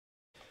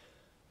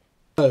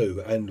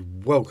Hello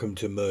and welcome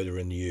to Murder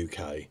in the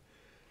UK.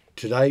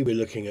 Today we're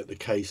looking at the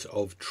case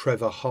of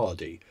Trevor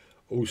Hardy,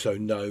 also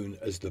known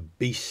as the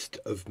Beast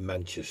of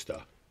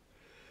Manchester.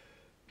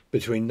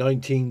 Between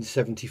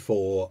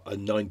 1974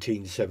 and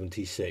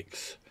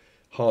 1976,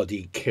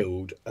 Hardy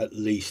killed at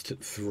least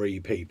 3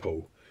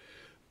 people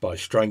by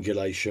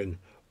strangulation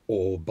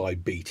or by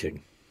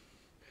beating.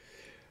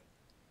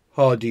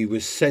 Hardy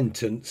was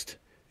sentenced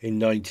in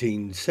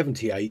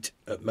 1978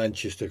 at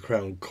Manchester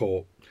Crown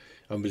Court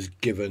and was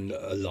given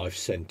a life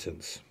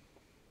sentence.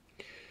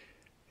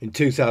 In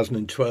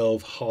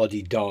 2012,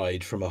 Hardy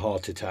died from a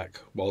heart attack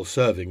while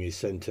serving his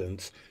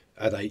sentence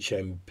at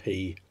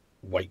HMP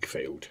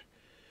Wakefield.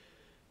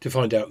 To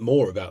find out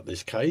more about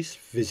this case,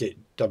 visit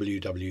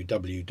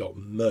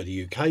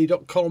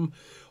www.murderuk.com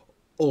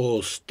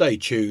or stay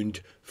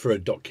tuned for a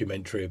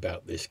documentary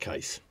about this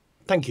case.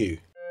 Thank you.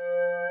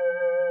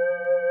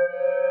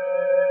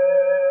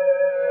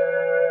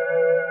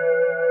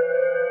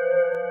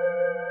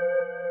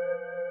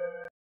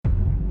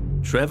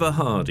 Trevor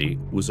Hardy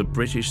was a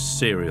British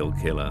serial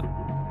killer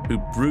who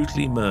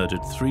brutally murdered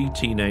 3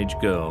 teenage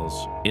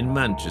girls in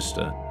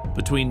Manchester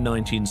between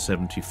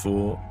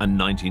 1974 and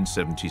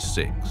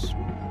 1976.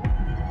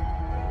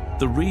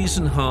 The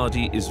reason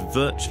Hardy is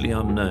virtually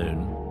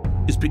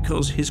unknown is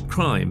because his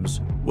crimes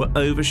were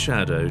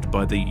overshadowed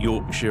by the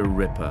Yorkshire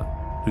Ripper,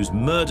 whose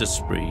murder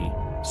spree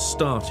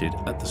started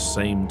at the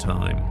same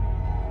time.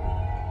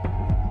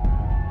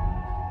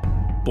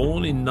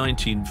 Born in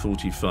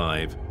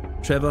 1945,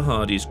 Trevor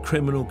Hardy's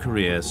criminal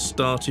career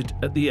started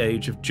at the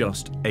age of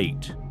just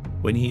 8,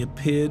 when he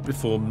appeared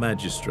before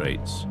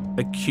magistrates,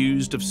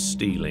 accused of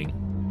stealing.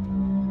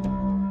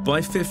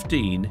 By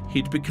 15,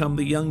 he'd become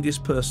the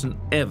youngest person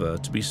ever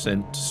to be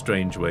sent to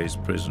Strangeways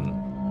Prison.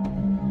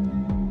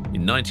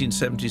 In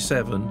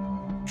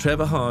 1977,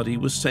 Trevor Hardy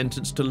was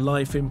sentenced to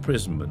life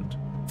imprisonment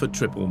for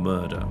triple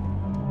murder.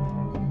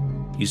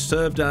 He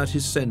served out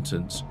his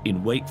sentence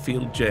in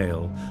Wakefield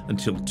Jail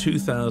until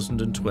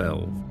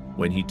 2012,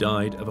 when he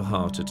died of a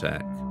heart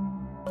attack.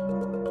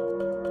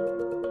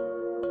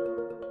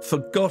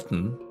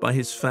 Forgotten by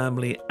his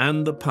family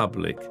and the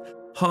public,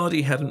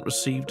 Hardy hadn't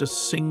received a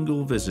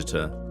single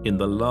visitor in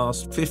the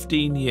last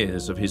 15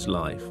 years of his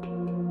life.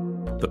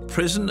 The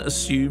prison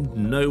assumed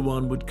no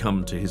one would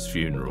come to his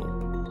funeral.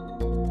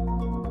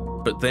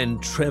 But then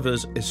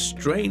Trevor's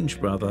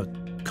estranged brother,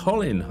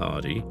 Colin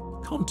Hardy,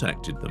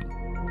 contacted them.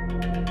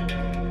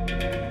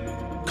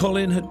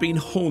 Colin had been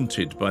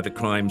haunted by the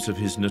crimes of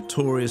his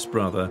notorious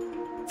brother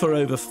for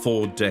over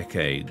 4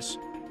 decades,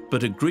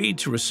 but agreed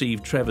to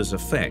receive Trevor's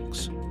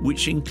effects,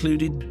 which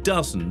included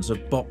dozens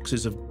of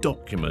boxes of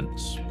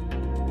documents.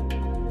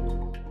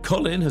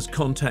 Colin has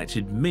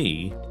contacted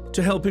me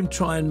to help him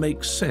try and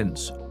make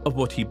sense of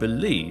what he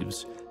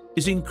believes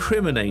is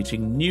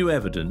incriminating new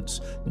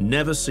evidence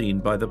never seen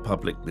by the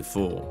public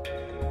before.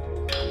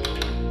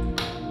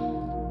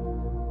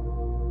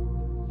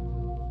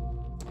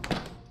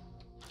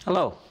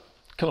 Hello.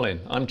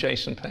 Colin, I'm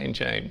Jason Payne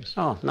James.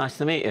 Oh, nice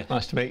to meet you.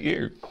 Nice to meet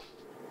you.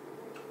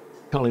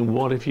 Colin,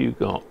 what have you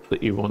got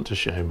that you want to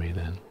show me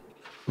then?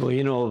 Well,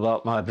 you know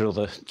about my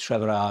brother,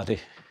 Trevor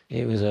Hardy.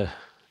 He was a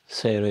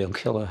serial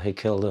killer. He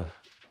killed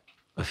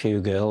a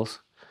few girls.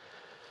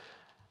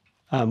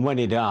 And when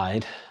he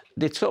died,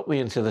 they took me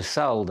into the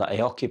cell that he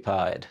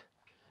occupied.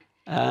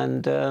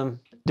 And there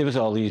was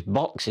all these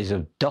boxes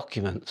of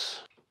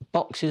documents,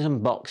 boxes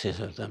and boxes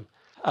of them.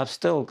 I've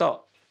still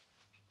got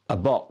a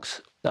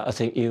box that I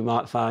think you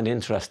might find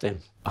interesting.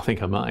 I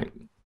think I might.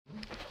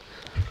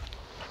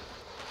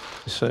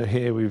 So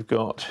here we've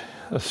got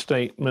a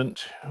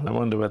statement. I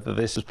wonder whether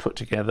this is put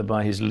together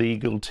by his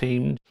legal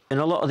team. In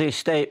a lot of these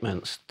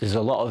statements, there's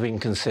a lot of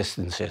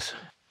inconsistencies.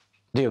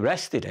 They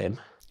arrested him.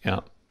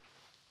 Yeah.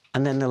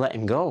 And then they let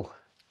him go.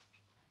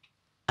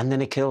 And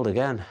then he killed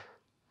again.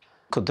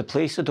 Could the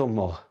police have done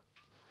more?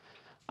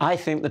 I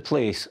think the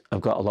police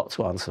have got a lot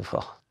to answer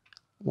for.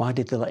 Why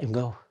did they let him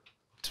go?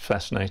 It's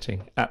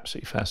fascinating,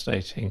 absolutely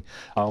fascinating.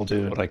 I'll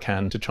do what I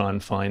can to try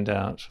and find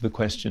out the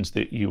questions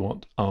that you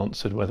want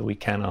answered, whether we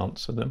can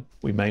answer them.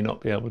 We may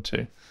not be able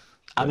to.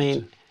 I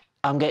mean,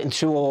 I'm getting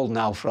too old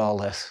now for all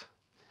this.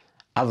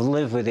 I've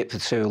lived with it for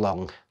too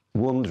long,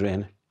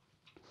 wondering,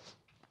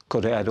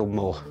 could I have done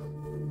more?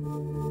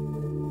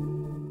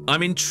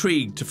 I'm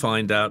intrigued to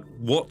find out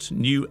what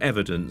new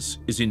evidence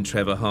is in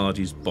Trevor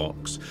Hardy's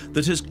box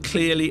that has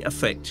clearly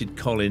affected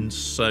Colin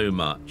so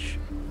much.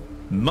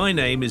 My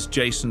name is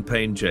Jason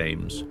Payne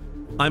James.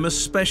 I'm a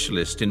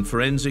specialist in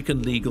forensic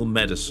and legal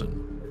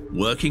medicine,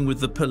 working with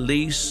the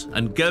police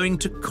and going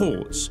to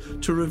courts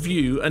to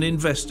review and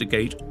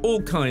investigate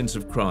all kinds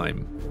of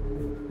crime.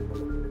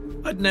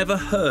 I'd never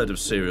heard of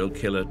serial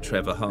killer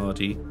Trevor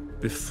Hardy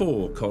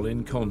before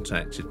Colin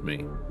contacted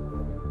me.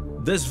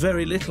 There's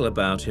very little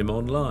about him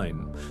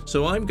online,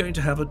 so I'm going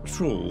to have a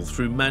trawl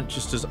through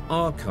Manchester's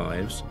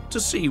archives to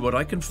see what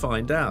I can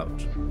find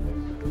out.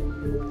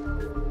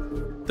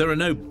 There are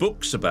no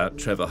books about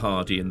Trevor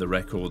Hardy in the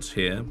records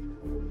here,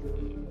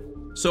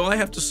 so I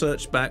have to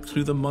search back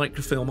through the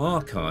microfilm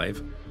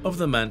archive of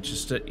the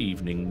Manchester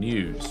Evening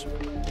News.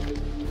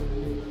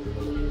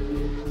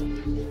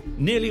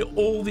 Nearly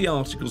all the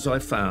articles I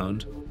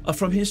found are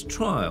from his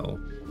trial,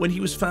 when he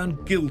was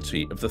found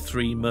guilty of the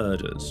 3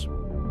 murders.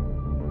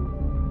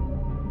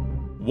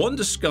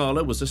 Wanda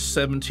Scala was a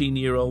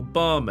 17-year-old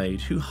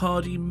barmaid who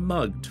Hardy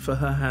mugged for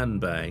her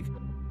handbag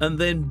and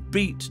then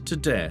beat to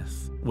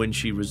death when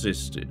she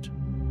resisted.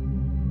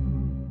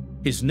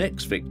 His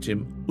next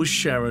victim was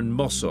Sharon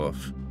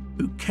Mossoff,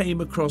 who came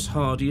across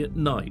Hardy at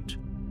night,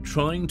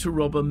 trying to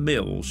rob a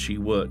mill she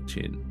worked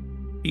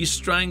in. He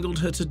strangled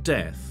her to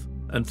death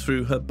and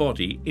threw her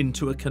body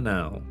into a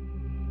canal.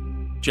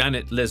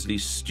 Janet Leslie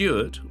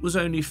Stewart was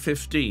only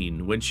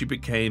 15 when she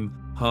became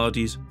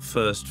Hardy's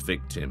first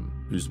victim,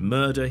 whose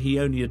murder he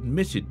only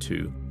admitted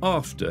to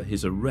after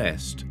his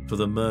arrest for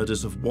the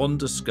murders of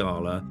Wanda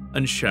Scala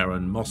and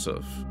Sharon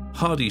Mossoff.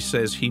 Hardy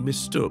says he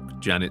mistook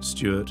Janet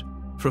Stewart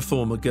for a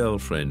former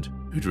girlfriend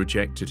who'd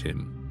rejected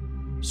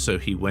him, so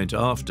he went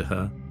after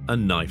her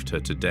and knifed her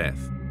to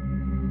death.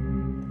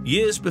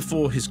 Years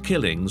before his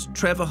killings,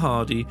 Trevor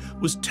Hardy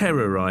was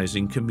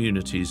terrorising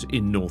communities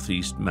in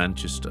northeast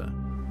Manchester,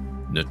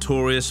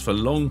 notorious for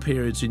long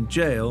periods in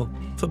jail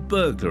for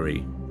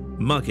burglary,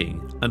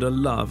 mugging and a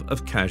love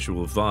of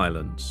casual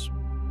violence.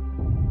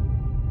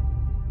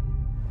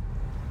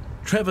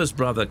 Trevor's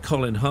brother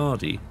Colin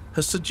Hardy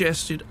has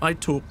suggested I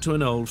talk to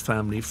an old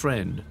family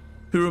friend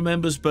who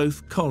remembers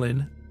both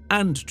Colin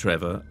and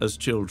Trevor as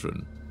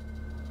children.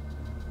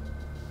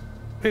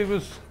 He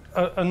was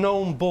a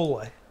known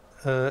bully.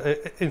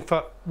 In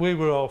fact, we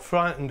were all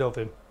frightened of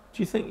him.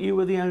 Do you think you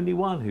were the only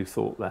one who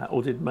thought that,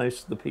 or did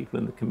most of the people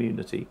in the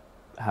community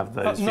have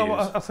those views? No,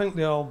 I think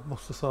they all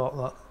must have thought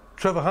that.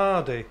 Trevor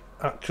Hardy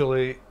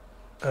actually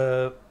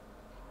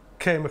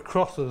came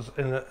across us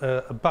in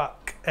a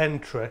back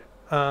entry,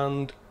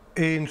 and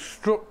he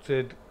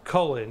instructed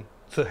Colin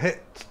to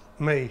hit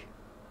me.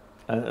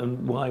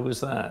 And why was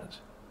that?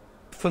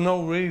 For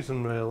no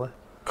reason, really.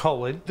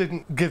 Colin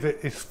didn't give it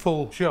his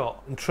full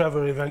shot, and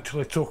Trevor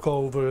eventually took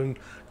over and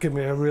gave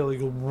me a really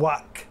good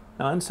whack.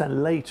 Now, I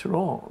understand later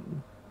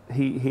on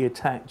he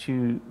attacked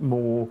you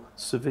more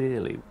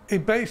severely. He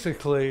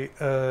basically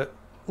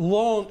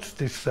launched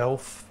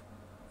himself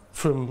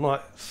from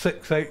like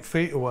 6-8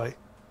 feet away,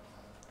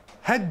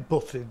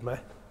 head-butted me,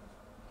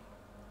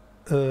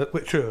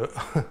 which hurt,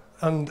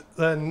 and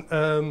then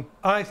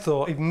I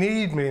thought he'd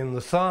need me in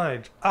the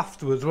side.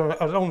 Afterwards, when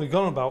I'd only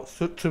gone about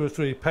 2 or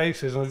 3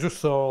 paces and I just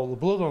saw all the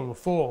blood on the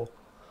floor,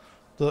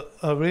 that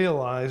I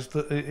realised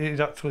that he'd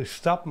actually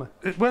stabbed me.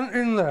 It went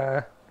in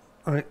there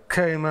and it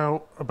came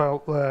out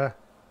about there.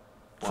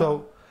 Wow.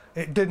 So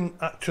it didn't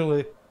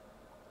actually...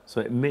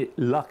 So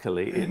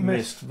luckily it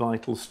missed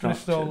vital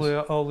structures.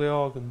 Missed all the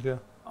organs, yeah.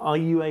 Are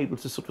you able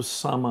to sort of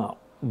sum up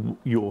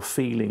your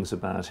feelings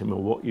about him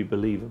or what you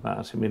believe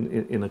about him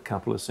in a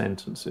couple of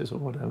sentences or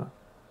whatever?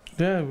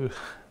 Yeah,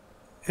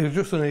 he was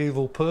just an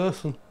evil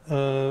person.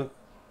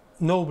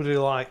 Nobody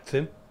liked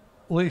him,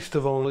 least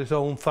of all his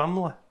own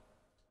family.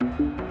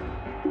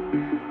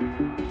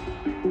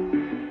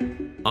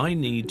 I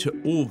need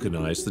to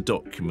organise the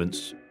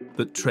documents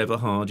that Trevor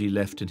Hardy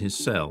left in his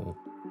cell,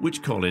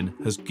 which Colin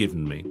has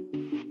given me.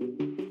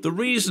 The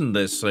reason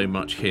there's so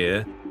much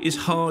here is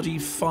Hardy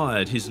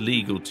fired his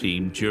legal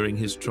team during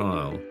his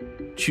trial,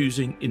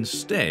 choosing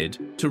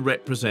instead to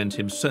represent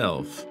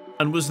himself,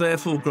 and was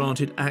therefore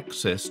granted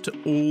access to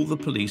all the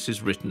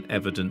police's written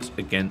evidence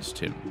against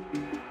him.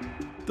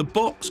 The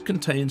box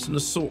contains an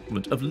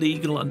assortment of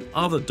legal and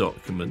other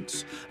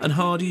documents and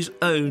Hardy's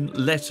own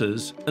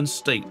letters and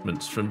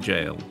statements from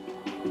jail.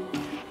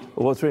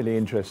 Well, what's really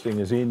interesting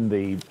is in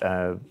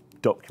the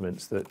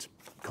documents that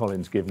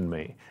Colin's given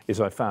me is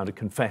I found a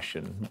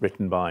confession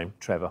written by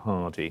Trevor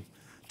Hardy.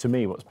 To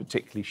me, what's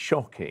particularly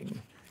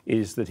shocking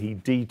is that he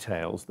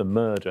details the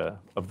murder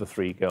of the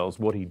 3 girls,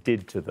 what he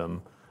did to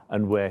them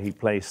and where he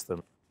placed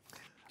them.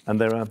 And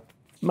there are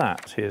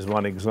maps. Here's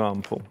one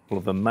example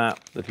of the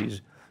map that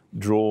he's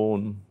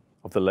drawn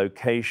of the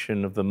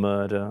location of the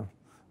murder,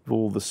 of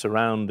all the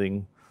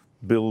surrounding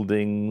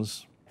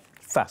buildings.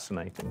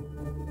 Fascinating.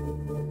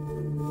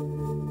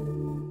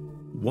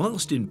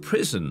 Whilst in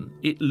prison,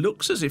 it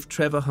looks as if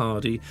Trevor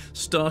Hardy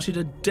started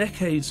a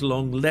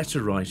decades-long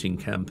letter-writing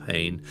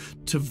campaign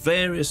to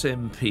various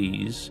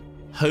MPs,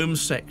 Home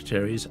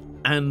Secretaries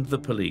and the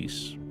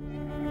police.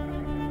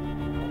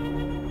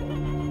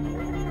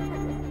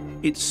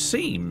 It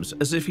seems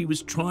as if he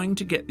was trying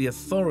to get the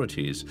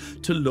authorities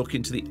to look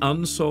into the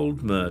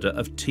unsolved murder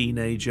of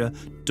teenager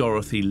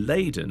Dorothy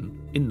Leyden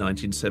in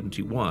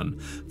 1971,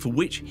 for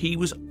which he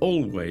was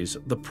always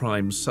the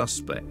prime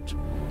suspect.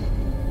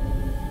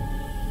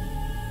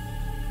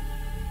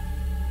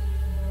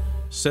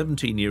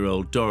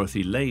 17-year-old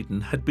Dorothy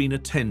Leyden had been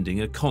attending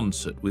a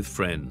concert with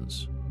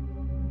friends.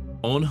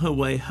 On her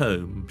way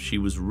home, she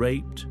was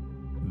raped,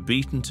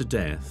 beaten to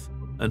death,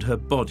 and her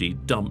body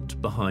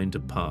dumped behind a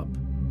pub.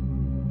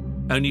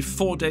 Only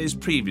 4 days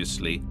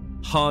previously,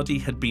 Hardy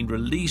had been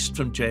released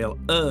from jail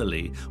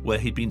early, where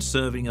he'd been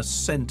serving a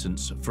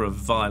sentence for a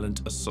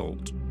violent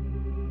assault.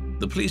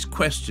 The police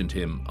questioned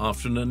him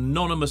after an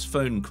anonymous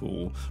phone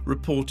call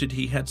reported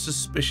he had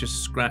suspicious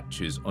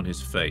scratches on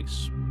his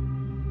face.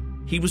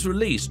 He was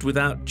released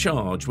without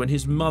charge when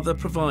his mother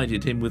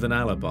provided him with an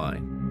alibi.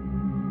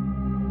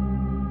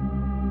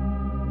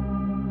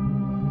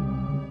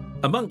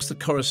 Amongst the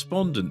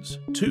correspondence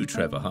to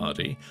Trevor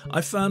Hardy,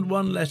 I found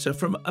one letter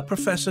from a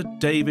Professor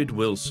David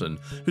Wilson,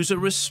 who's a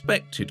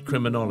respected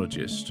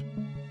criminologist.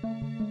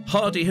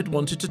 Hardy had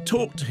wanted to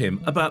talk to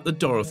him about the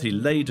Dorothy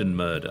Leyden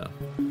murder.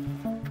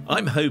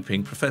 I'm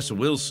hoping Professor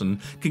Wilson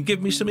can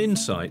give me some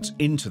insights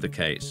into the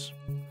case.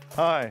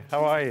 Hi,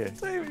 how are you?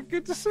 David,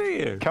 good to see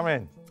you. Come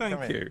in.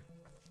 Thank you.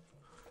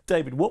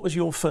 David, what was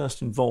your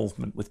first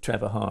involvement with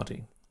Trevor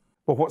Hardy?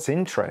 Well, what's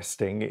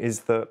interesting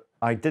is that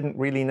I didn't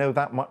really know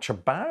that much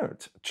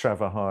about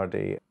Trevor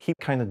Hardy. He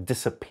kind of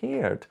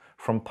disappeared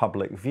from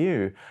public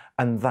view,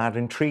 and that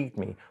intrigued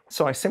me.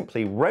 So I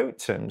simply wrote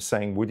to him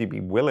saying, would he be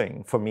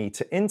willing for me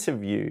to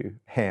interview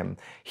him?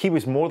 He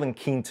was more than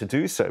keen to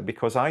do so,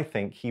 because I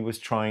think he was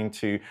trying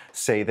to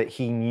say that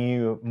he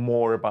knew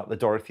more about the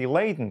Dorothy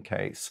Leyden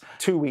case.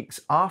 2 weeks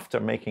after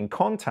making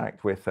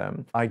contact with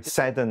him, I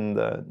said in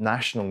the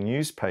national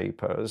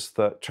newspapers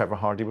that Trevor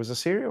Hardy was a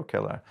serial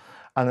killer.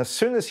 And as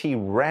soon as he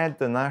read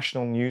the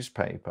national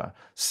newspaper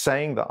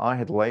saying that I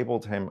had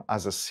labelled him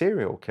as a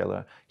serial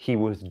killer, he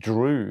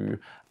withdrew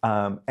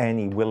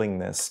any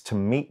willingness to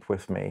meet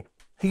with me.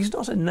 He's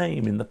not a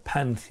name in the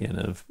pantheon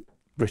of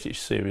British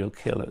serial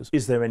killers.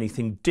 Is there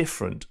anything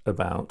different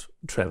about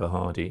Trevor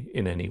Hardy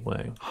in any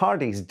way?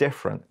 Hardy's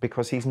different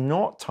because he's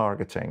not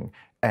targeting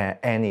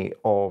any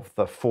of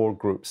the 4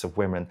 groups of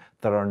women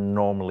that are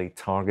normally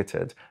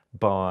targeted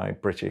by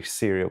British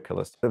serial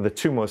killers. The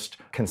 2 most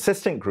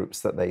consistent groups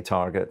that they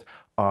target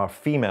are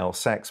female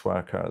sex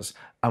workers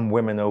and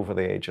women over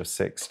the age of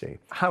 60.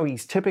 How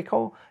he's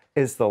typical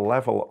is the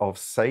level of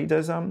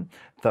sadism,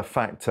 the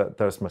fact that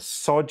there's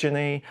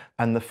misogyny,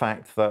 and the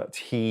fact that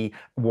he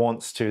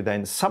wants to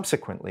then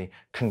subsequently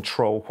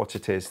control what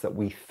it is that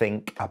we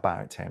think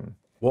about him.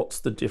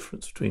 What's the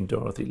difference between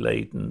Dorothy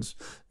Leyden's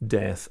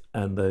death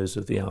and those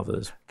of the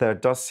others? There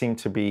does seem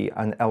to be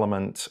an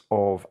element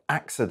of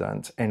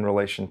accident in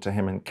relation to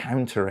him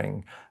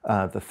encountering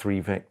the 3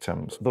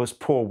 victims. Those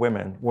poor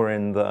women were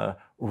in the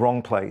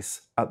wrong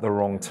place at the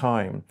wrong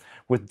time.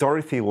 With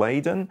Dorothy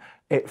Leyden,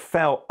 it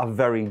felt a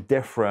very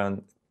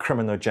different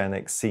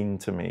criminogenic scene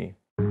to me.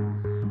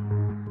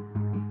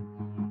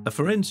 A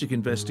forensic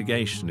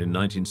investigation in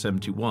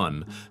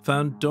 1971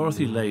 found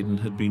Dorothy Leyden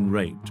had been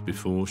raped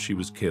before she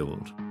was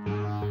killed.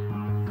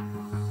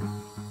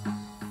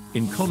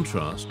 In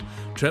contrast,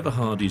 Trevor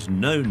Hardy's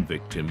known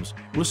victims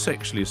were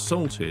sexually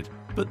assaulted,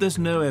 but there's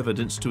no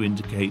evidence to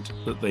indicate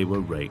that they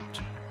were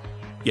raped.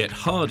 Yet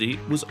Hardy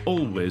was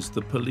always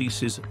the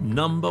police's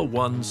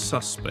 #1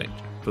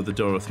 suspect for the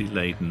Dorothy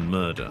Leyden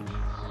murder.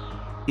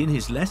 In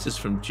his letters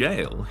from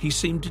jail, he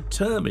seemed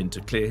determined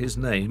to clear his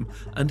name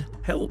and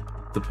help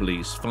the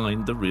police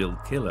find the real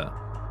killer.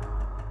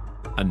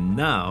 And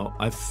now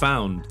I've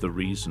found the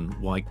reason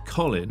why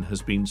Colin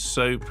has been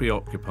so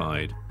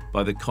preoccupied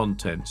by the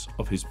contents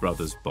of his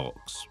brother's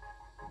box.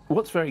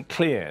 What's very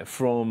clear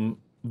from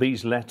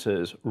these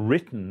letters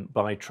written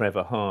by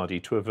Trevor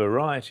Hardy to a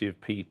variety of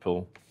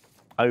people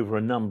over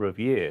a number of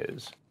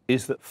years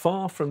is that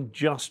far from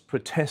just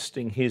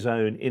protesting his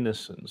own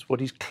innocence, what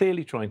he's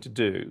clearly trying to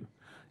do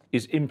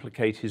is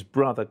implicate his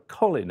brother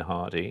Colin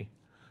Hardy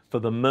for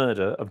the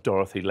murder of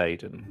Dorothy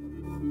Leyden.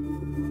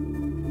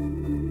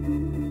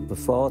 For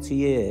 40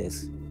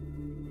 years,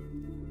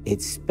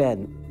 he'd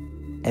spent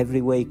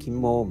every waking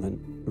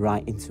moment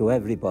writing to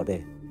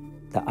everybody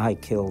that I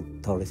killed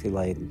Dorothy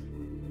Leyden.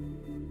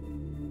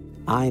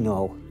 I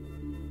know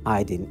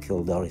I didn't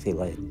kill Dorothy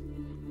Leyden.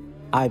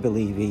 I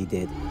believe he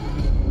did.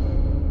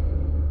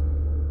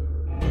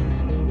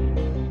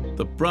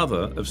 The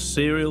brother of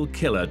serial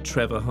killer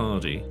Trevor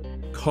Hardy,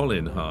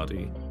 Colin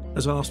Hardy,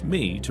 has asked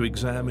me to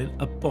examine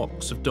a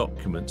box of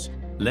documents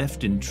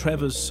left in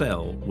Trevor's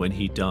cell when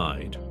he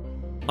died.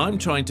 I'm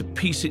trying to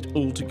piece it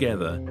all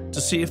together to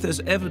see if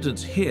there's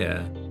evidence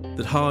here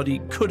that Hardy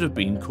could have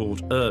been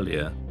caught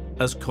earlier,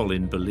 as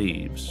Colin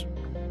believes.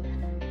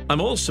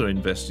 I'm also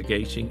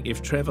investigating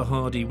if Trevor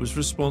Hardy was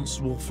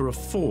responsible for a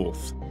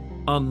 4th,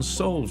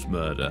 unsolved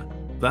murder,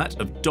 that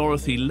of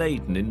Dorothy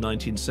Leyden in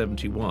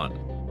 1971,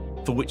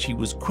 for which he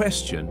was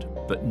questioned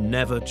but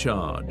never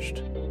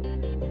charged.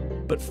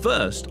 But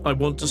first, I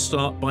want to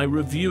start by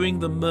reviewing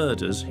the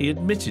murders he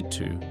admitted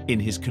to in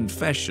his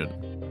confession.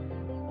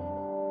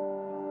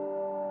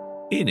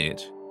 In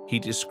it, he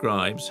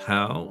describes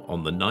how,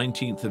 on the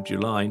 19th of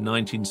July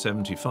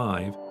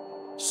 1975,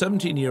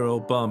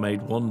 17-year-old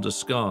barmaid Wanda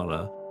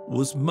Scala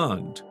was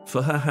mugged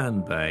for her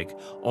handbag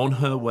on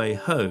her way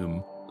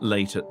home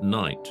late at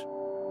night.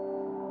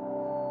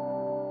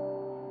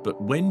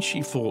 But when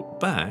she fought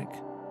back,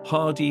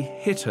 Hardy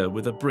hit her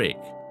with a brick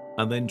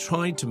and then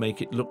tried to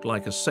make it look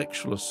like a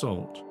sexual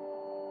assault,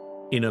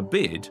 in a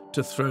bid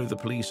to throw the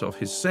police off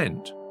his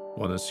scent,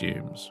 one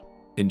assumes.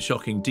 In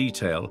shocking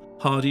detail,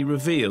 Hardy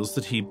reveals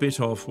that he bit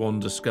off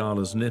Wanda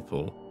Scala's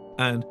nipple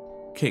and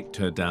kicked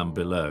her down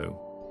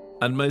below.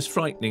 And most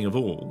frightening of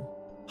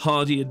all,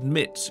 Hardy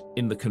admits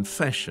in the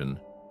confession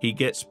he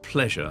gets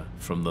pleasure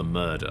from the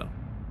murder.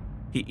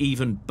 He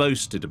even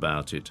boasted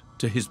about it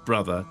to his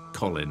brother,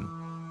 Colin.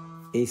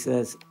 He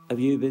says, "Have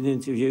you been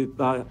interviewed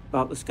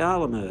about the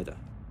Scala murder?"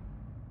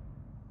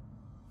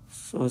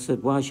 So I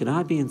said, "Why should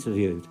I be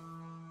interviewed?"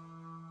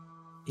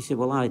 He said,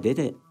 "Well, I did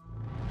it."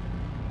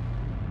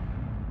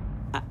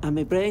 And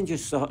my brain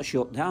just sort of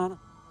shut down.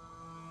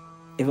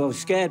 If I was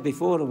scared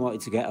before and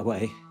wanted to get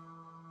away,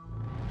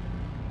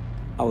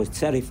 I was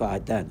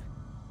terrified then.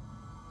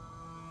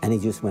 And he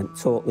just went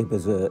totally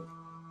berserk.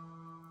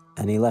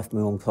 And he left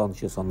me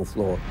unconscious on the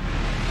floor.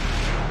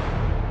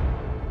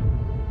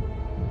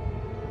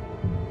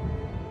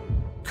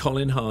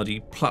 Colin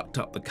Hardy plucked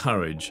up the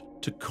courage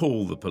to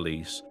call the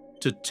police,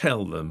 to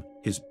tell them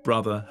his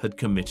brother had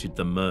committed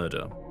the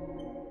murder.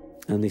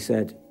 And they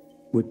said,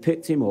 "We'd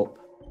picked him up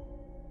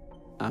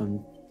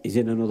and he's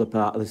in another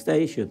part of the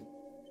station."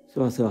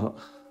 So I thought,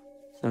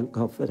 thank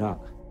God for that.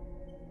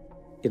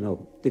 You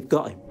know, they've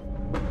got him.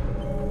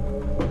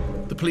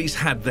 The police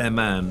had their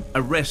man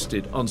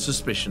arrested on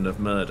suspicion of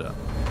murder.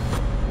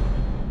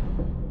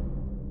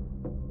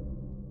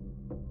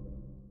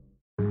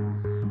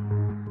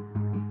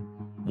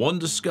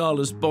 Wanda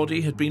Scala's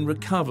body had been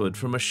recovered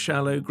from a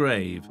shallow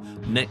grave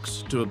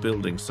next to a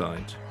building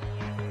site.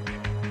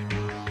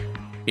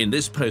 In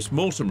this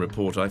post-mortem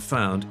report I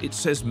found, it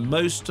says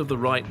most of the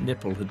right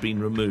nipple had been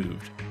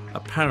removed,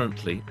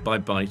 apparently by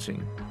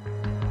biting.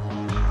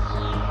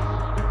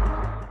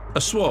 A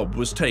swab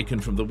was taken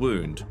from the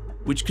wound,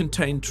 which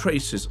contained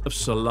traces of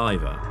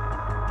saliva.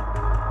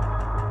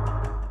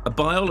 A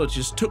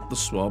biologist took the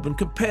swab and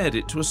compared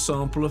it to a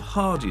sample of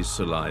Hardy's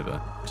saliva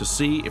to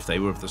see if they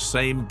were of the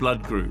same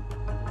blood group.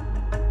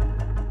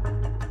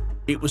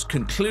 It was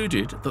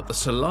concluded that the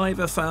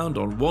saliva found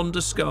on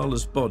Wanda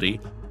Scala's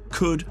body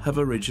could have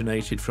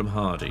originated from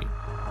Hardy.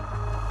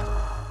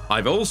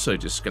 I've also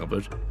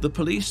discovered the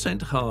police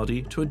sent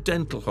Hardy to a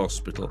dental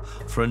hospital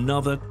for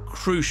another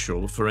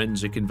crucial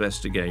forensic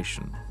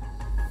investigation.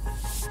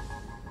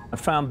 I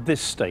found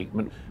this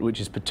statement, which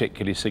is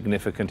particularly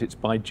significant. It's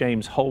by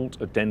James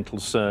Holt, a dental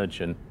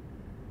surgeon,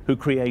 who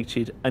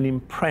created an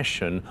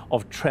impression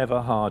of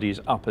Trevor Hardy's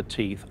upper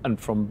teeth and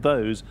from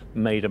those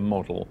made a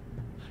model.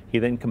 He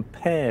then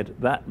compared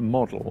that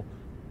model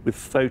with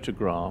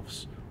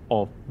photographs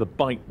of the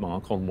bite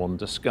mark on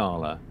Wanda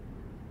Scala,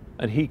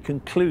 and he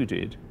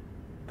concluded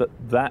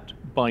that that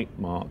bite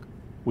mark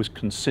was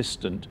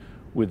consistent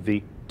with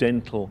the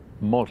dental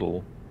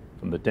model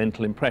from the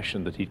dental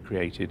impression that he'd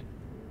created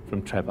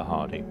from Trevor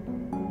Hardy.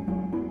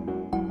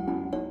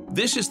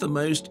 This is the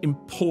most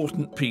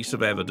important piece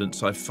of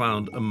evidence I've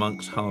found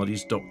amongst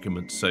Hardy's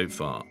documents so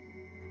far.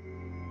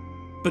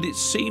 But it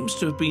seems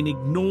to have been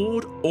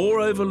ignored or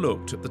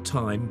overlooked at the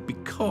time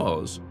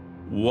because,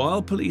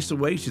 while police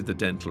awaited the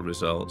dental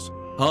results,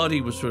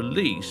 Hardy was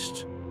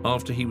released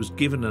after he was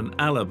given an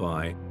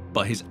alibi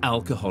by his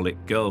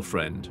alcoholic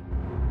girlfriend.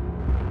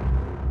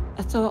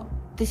 I thought,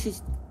 this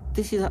is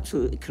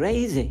absolutely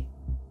crazy.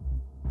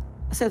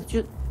 I said,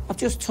 I've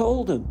just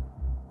told him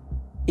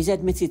he's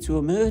admitted to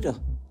a murder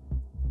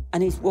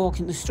and he's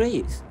walking the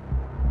streets.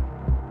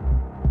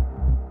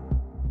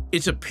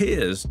 It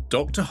appears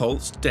Dr.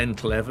 Holt's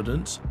dental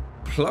evidence,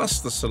 plus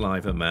the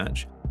saliva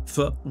match,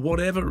 for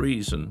whatever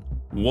reason,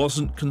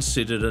 wasn't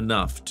considered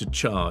enough to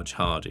charge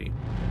Hardy.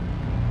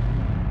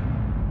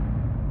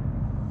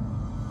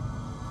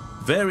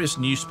 Various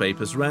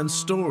newspapers ran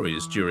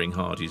stories during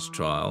Hardy's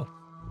trial,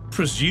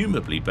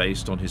 presumably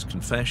based on his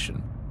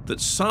confession, that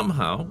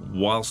somehow,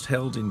 whilst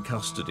held in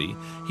custody,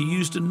 he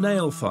used a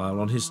nail file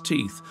on his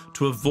teeth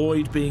to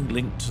avoid being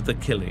linked to the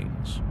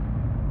killings.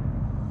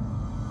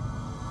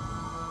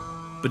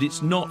 But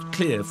it's not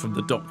clear from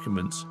the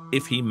documents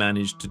if he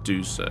managed to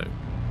do so.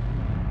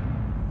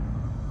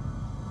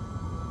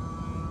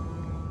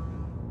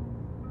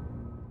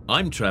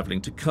 I'm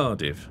travelling to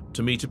Cardiff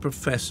to meet a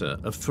professor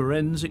of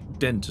forensic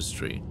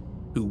dentistry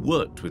who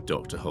worked with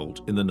Dr.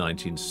 Holt in the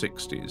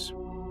 1960s.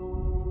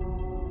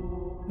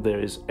 There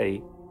is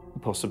a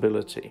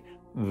possibility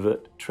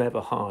that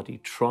Trevor Hardy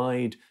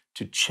tried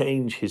to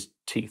change his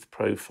teeth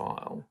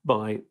profile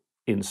by,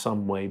 in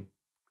some way,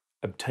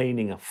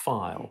 obtaining a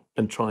file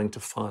and trying to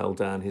file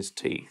down his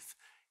teeth.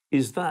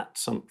 Is that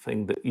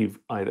something that you've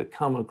either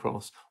come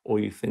across or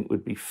you think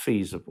would be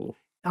feasible?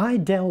 I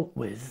dealt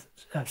with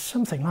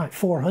something like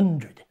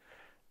 400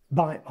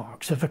 bite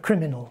marks of a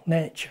criminal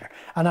nature,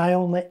 and I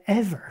only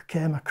ever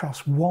came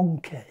across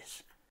one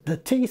case. The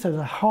teeth are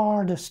the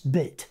hardest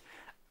bit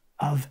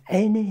of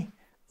any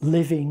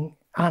living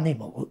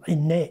animal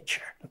in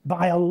nature,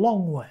 by a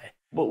long way.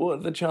 What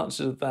are the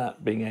chances of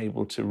that being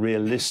able to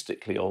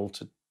realistically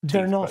alter teeth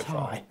They're not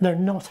profile? high. They're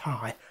not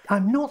high.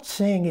 I'm not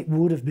saying it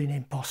would have been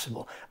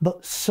impossible,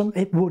 but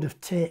it would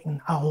have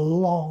taken a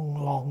long,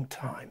 long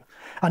time.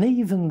 And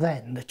even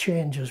then, the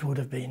changes would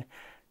have been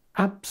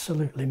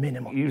absolutely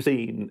minimal. You've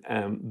seen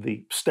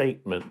the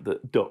statement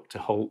that Dr.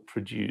 Holt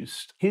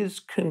produced. His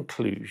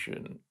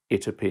conclusion,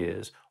 it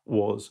appears,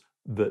 was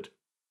that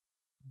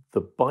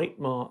the bite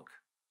mark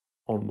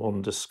on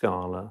Wanda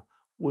Scala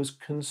was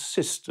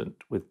consistent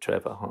with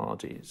Trevor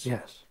Hardy's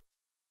Yes.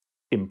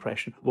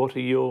 impression. What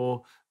are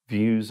your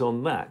views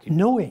on that?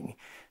 Knowing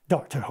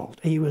Dr. Holt,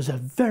 he was a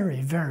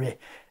very, very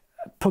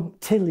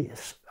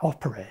punctilious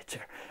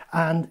operator.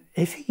 And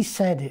if he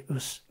said it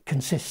was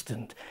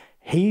consistent,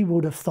 he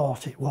would have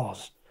thought it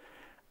was.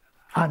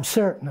 I'm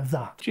certain of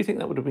that. Do you think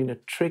that would have been a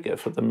trigger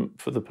for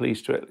the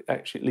police to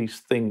actually at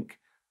least think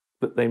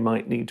that they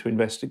might need to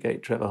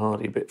investigate Trevor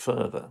Hardy a bit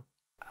further?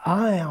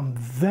 I am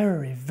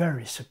very,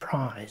 very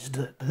surprised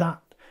that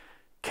that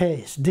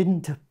case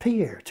didn't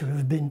appear to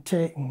have been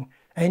taken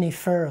any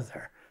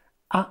further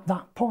at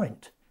that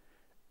point.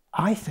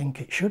 I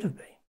think it should have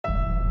been.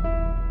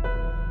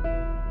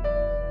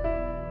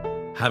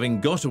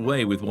 Having got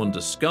away with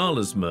Wanda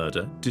Scala's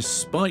murder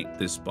despite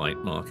this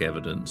bite mark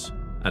evidence,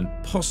 and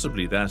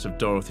possibly that of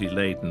Dorothy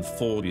Leyden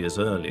 4 years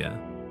earlier,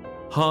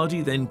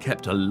 Hardy then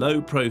kept a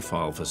low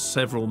profile for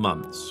several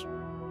months.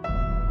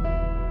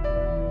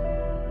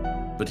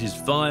 But his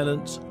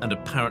violence and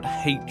apparent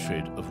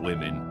hatred of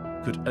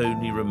women could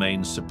only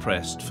remain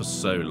suppressed for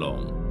so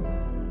long.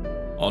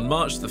 On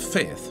March the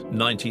 5th,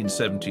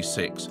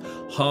 1976,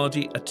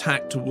 Hardy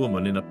attacked a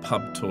woman in a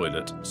pub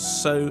toilet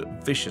so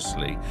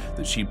viciously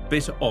that she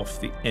bit off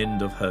the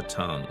end of her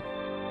tongue.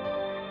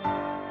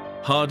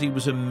 Hardy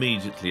was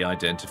immediately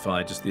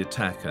identified as the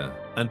attacker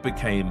and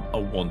became a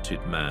wanted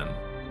man.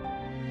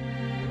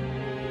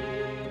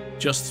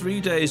 Just 3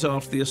 days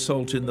after the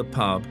assault in the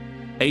pub,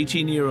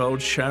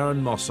 18-year-old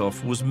Sharon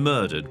Mossoff was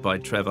murdered by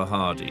Trevor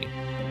Hardy.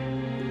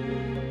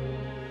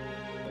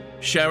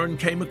 Sharon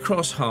came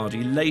across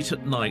Hardy late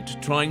at night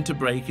trying to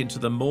break into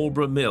the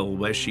Marlborough Mill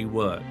where she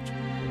worked.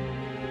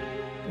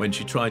 When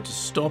she tried to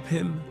stop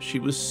him, she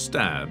was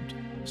stabbed,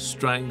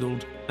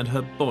 strangled, and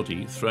her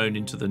body thrown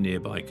into the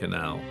nearby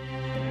canal.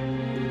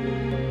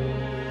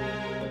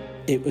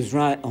 It was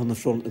right on the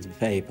front of the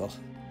paper.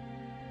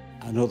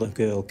 Another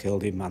girl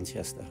killed in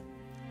Manchester.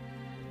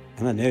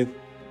 And I knew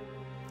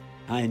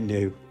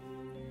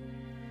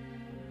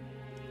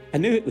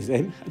it was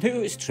him. I knew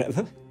it was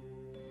Trevor.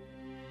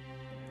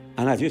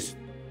 And I just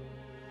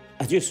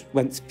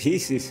went to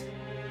pieces.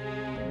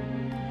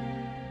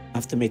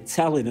 After me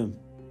telling them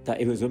that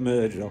he was a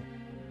murderer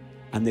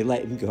and they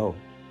let him go,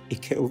 he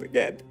killed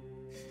again.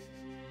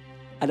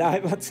 And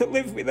I've had to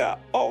live with that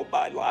all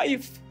my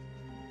life,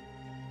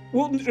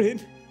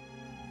 wondering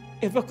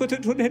if I could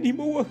have done any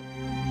more.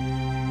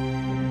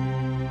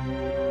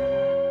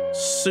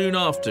 Soon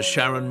after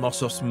Sharon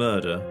Mossoff's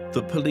murder,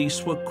 the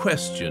police were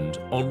questioned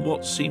on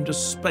what seemed a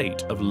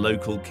spate of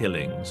local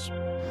killings.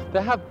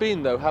 There have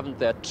been, though, haven't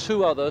there,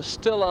 2 other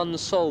still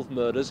unsolved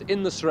murders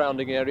in the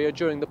surrounding area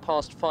during the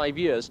past 5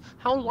 years.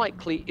 How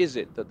likely is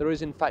it that there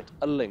is, in fact,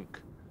 a link?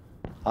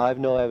 I've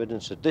no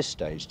evidence at this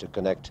stage to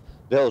connect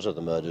those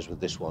other murders with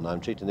this one.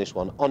 I'm treating this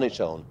one on its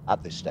own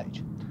at this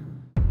stage.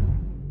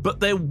 But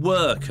there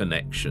were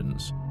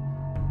connections.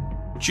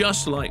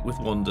 Just like with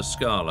Wanda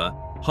Scala,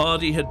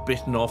 Hardy had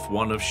bitten off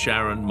one of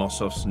Sharon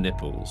Mossoff's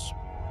nipples.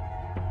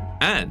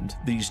 And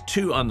these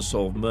 2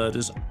 unsolved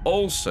murders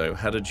also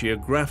had a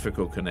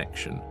geographical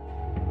connection.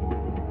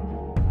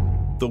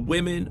 The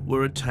women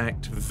were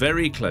attacked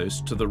very close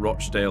to the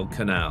Rochdale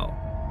Canal.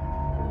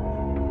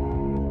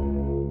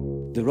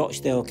 The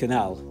Rochdale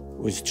Canal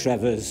was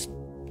Trevor's,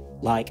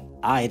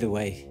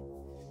 hideaway.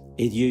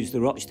 He'd used the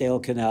Rochdale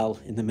Canal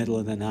in the middle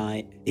of the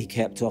night. He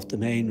kept off the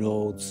main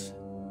roads.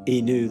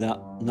 He knew that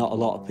not a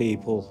lot of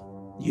people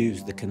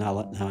used the canal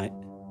at night.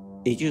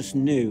 He just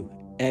knew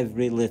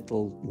every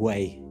little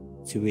way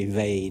to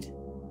evade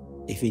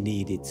if he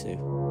needed to.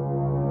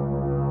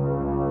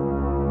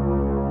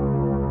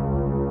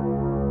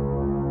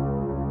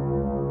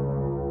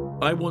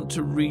 I want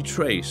to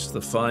retrace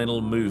the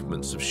final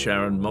movements of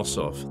Sharon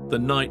Mossoff the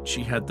night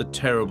she had the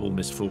terrible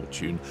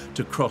misfortune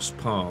to cross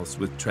paths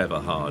with Trevor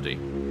Hardy.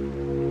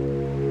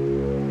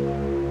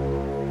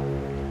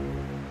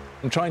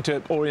 I'm trying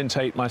to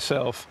orientate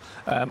myself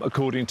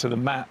according to the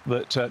map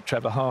that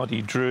Trevor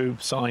Hardy drew,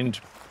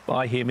 signed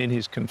by him in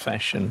his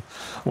confession.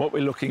 What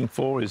we're looking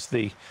for is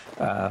the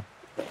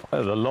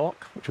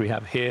lock, which we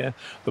have here,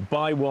 the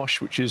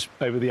bywash, which is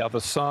over the other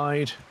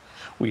side.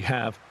 We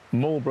have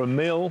Marlborough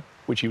Mill,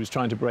 which he was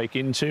trying to break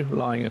into,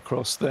 lying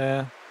across there.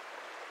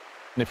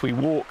 And if we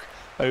walk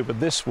over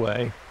this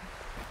way,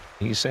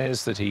 he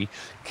says that he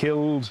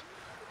killed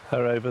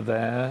her over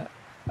there,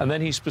 and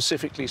then he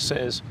specifically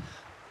says,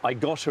 I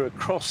got her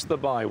across the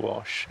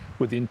bywash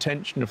with the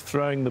intention of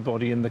throwing the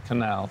body in the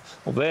canal.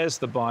 Well, there's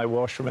the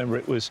bywash. Remember,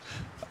 it was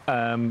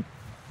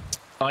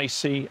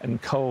icy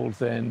and cold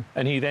then.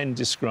 And he then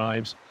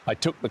describes, I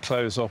took the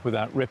clothes off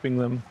without ripping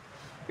them,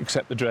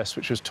 except the dress,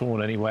 which was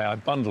torn anyway. I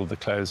bundled the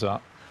clothes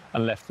up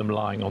and left them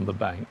lying on the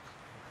bank.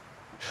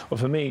 Well,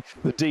 for me,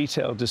 the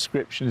detailed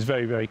description is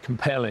very, very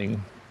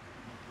compelling.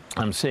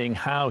 I'm seeing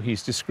how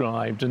he's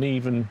described, and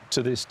even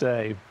to this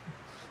day,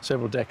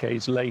 several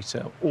decades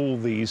later, all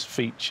these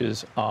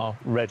features are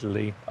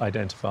readily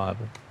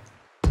identifiable.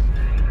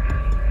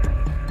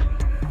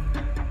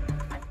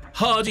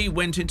 Hardy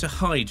went into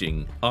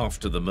hiding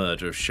after the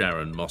murder of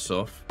Sharon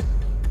Mossoff.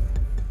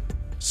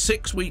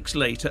 6 weeks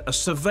later, a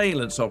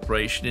surveillance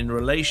operation in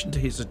relation to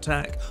his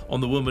attack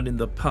on the woman in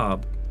the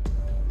pub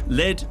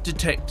led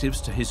detectives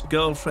to his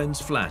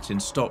girlfriend's flat in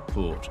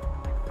Stockport,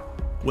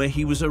 where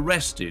he was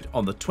arrested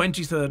on the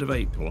 23rd of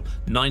April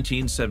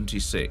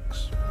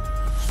 1976.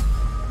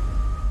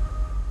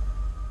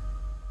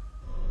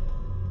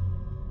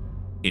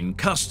 In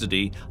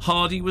custody,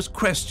 Hardy was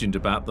questioned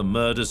about the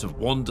murders of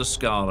Wanda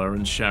Scala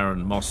and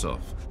Sharon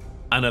Mossoff,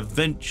 and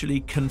eventually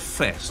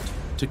confessed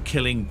to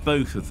killing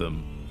both of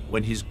them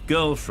when his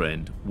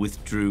girlfriend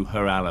withdrew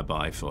her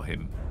alibi for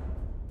him.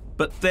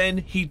 But then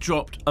he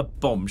dropped a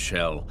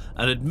bombshell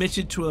and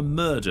admitted to a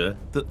murder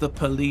that the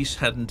police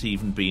hadn't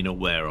even been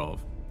aware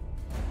of.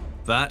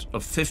 That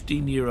of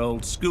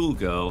 15-year-old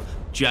schoolgirl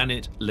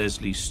Janet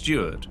Leslie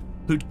Stewart,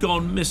 who'd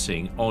gone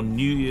missing on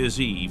New Year's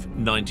Eve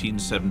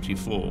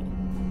 1974.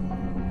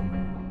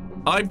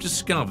 I've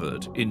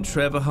discovered in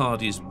Trevor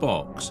Hardy's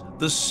box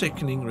the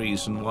sickening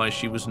reason why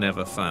she was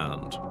never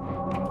found.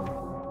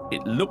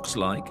 It looks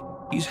like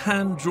he's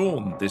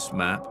hand-drawn this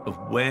map of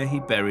where he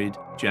buried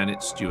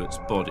Janet Stewart's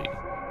body.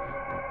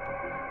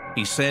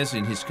 He says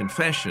in his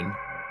confession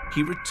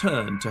he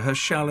returned to her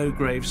shallow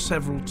grave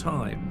several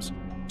times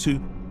to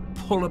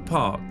pull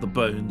apart the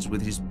bones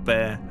with his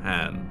bare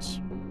hands.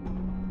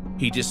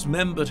 He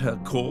dismembered her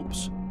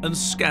corpse and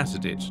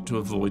scattered it to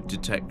avoid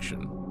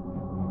detection.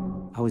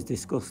 I was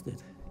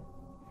disgusted,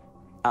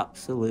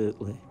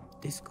 absolutely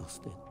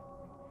disgusted.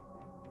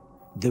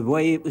 The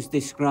way it was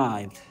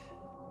described,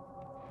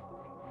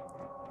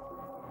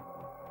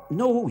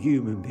 no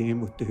human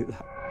being would do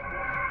that.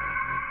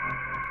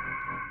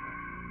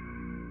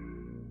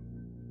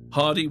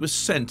 Hardy was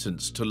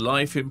sentenced to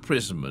life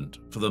imprisonment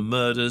for the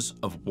murders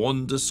of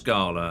Wanda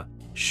Scala,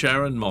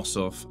 Sharon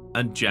Mossoff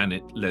and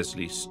Janet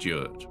Leslie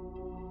Stewart.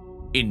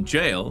 In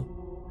jail,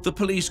 the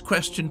police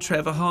questioned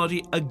Trevor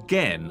Hardy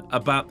again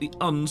about the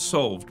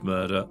unsolved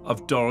murder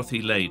of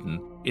Dorothy Leyden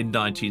in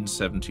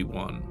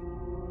 1971.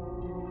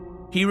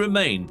 He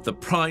remained the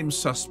prime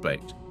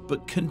suspect,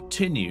 but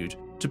continued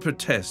to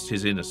protest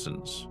his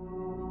innocence.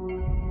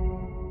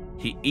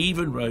 He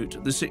even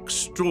wrote this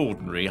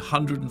extraordinary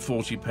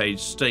 140-page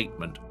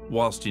statement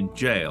whilst in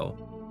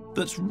jail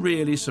that's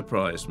really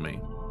surprised me.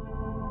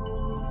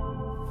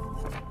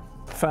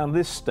 Found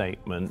this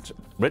statement,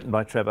 written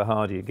by Trevor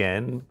Hardy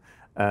again,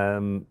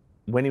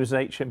 when he was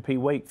at HMP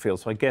Wakefield,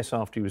 so I guess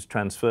after he was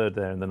transferred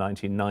there in the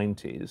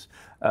 1990s.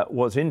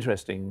 What's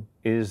interesting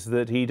is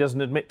that he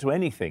doesn't admit to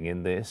anything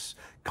in this,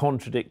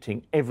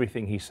 contradicting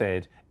everything he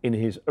said in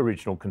his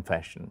original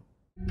confession.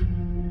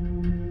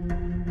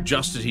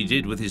 Just as he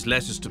did with his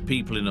letters to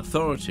people in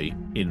authority,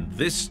 in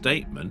this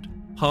statement,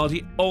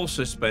 Hardy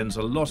also spends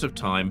a lot of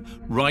time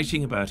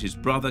writing about his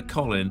brother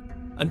Colin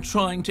and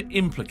trying to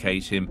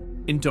implicate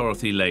him in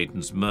Dorothy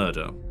Leyden's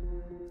murder.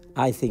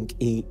 I think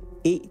he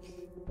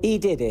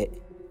did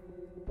it,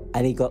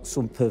 and he got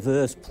some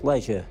perverse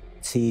pleasure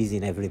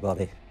teasing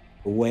everybody.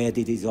 Where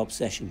did his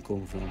obsession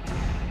come from?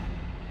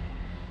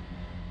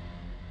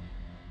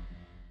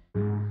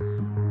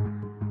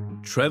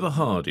 Trevor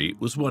Hardy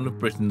was one of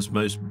Britain's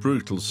most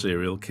brutal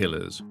serial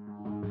killers,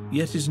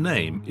 yet his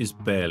name is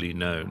barely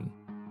known.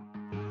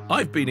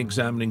 I've been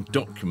examining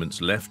documents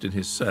left in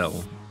his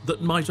cell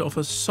that might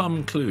offer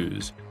some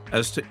clues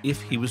as to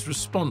if he was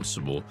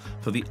responsible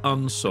for the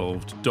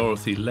unsolved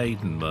Dorothy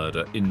Leyden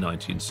murder in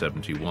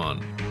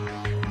 1971.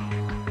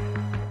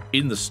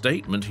 In the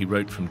statement he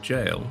wrote from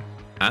jail,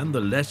 and the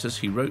letters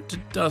he wrote to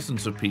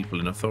dozens of people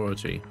in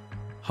authority,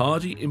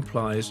 Hardy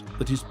implies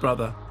that his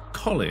brother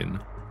Colin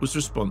was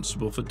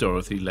responsible for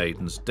Dorothy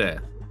Leyden's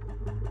death,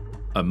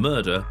 a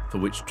murder for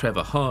which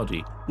Trevor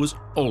Hardy was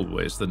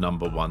always the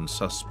 #1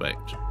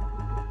 suspect.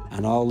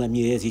 And all them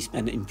years he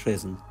spent in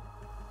prison,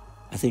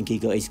 I think he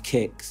got his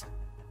kicks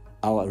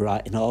out of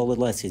writing all the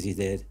letters he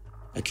did,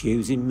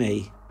 accusing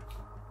me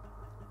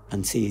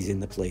and teasing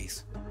the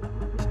police.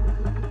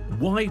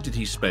 Why did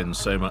he spend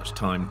so much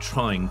time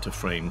trying to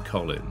frame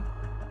Colin?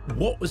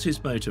 What was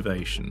his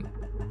motivation?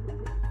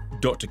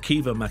 Dr.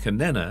 Kiva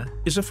McAnena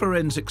is a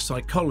forensic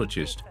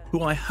psychologist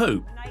who I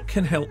hope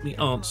can help me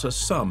answer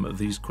some of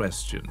these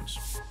questions.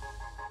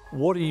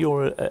 What are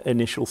your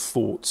initial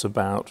thoughts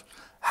about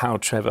how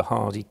Trevor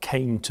Hardy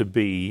came to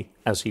be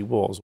as he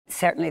was?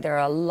 Certainly there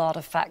are a lot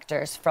of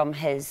factors from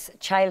his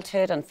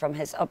childhood and from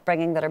his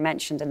upbringing that are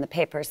mentioned in the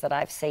papers that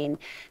I've seen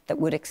that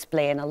would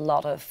explain a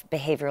lot of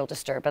behavioural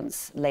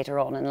disturbance later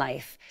on in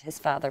life. His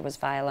father was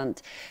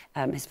violent,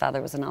 his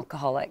father was an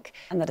alcoholic,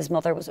 and that his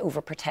mother was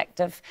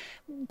overprotective,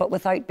 but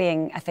without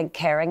being, I think,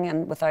 caring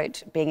and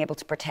without being able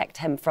to protect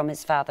him from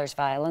his father's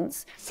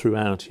violence.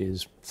 Throughout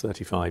his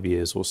 35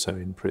 years or so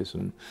in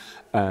prison,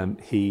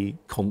 he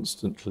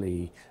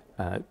constantly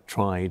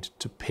tried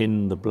to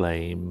pin the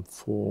blame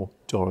for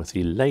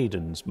Dorothy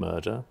Leyden's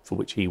murder, for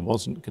which he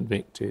wasn't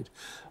convicted,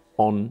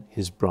 on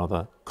his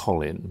brother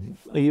Colin.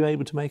 Are you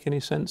able to make any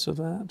sense of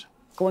that?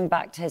 Going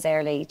back to his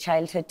early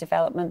childhood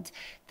development,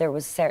 there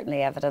was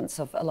certainly evidence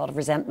of a lot of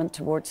resentment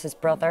towards his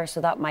brother,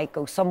 so that might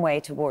go some way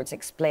towards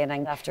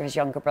explaining after his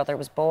younger brother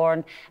was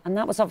born. And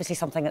that was obviously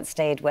something that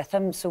stayed with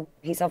him, so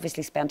he's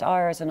obviously spent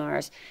hours and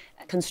hours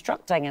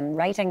constructing and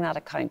writing that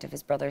account of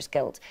his brother's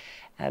guilt.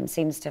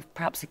 Seems to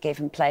perhaps it gave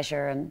him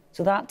pleasure, and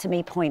so that to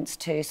me points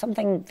to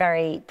something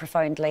very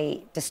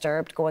profoundly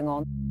disturbed going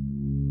on.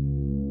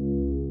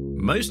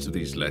 Most of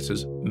these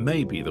letters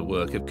may be the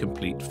work of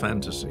complete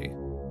fantasy,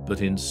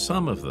 but in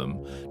some of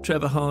them,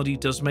 Trevor Hardy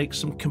does make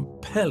some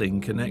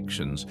compelling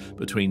connections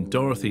between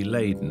Dorothy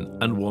Leyden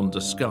and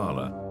Wanda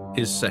Scala,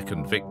 his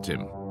second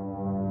victim.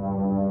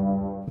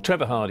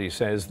 Trevor Hardy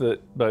says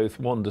that both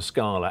Wanda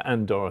Scala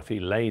and Dorothy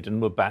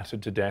Leyden were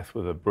battered to death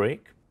with a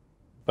brick.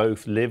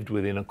 Both lived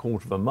within a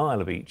quarter of a mile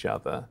of each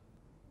other.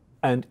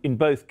 And in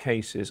both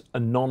cases,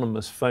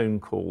 anonymous phone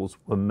calls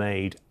were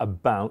made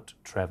about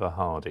Trevor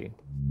Hardy.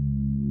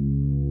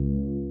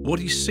 What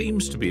he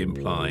seems to be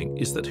implying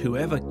is that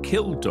whoever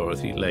killed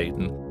Dorothy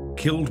Leyden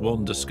killed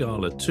Wanda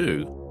Scala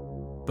too,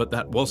 but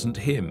that wasn't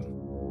him.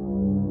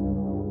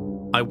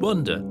 I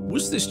wonder,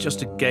 was this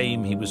just a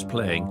game he was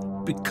playing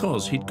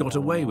because he'd got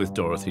away with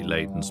Dorothy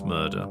Leyden's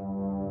murder?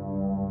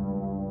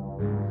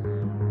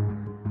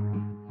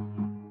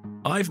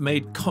 I've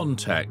made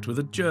contact with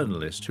a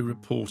journalist who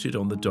reported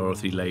on the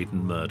Dorothy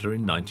Leyden murder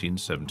in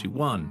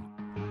 1971,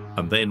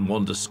 and then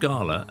Wanda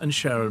Scala and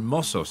Sharon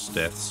Mossoff's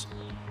deaths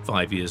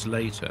 5 years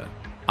later.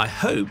 I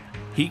hope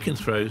he can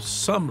throw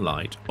some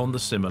light on the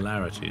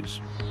similarities.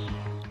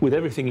 With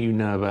everything you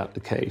know about the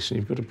case, and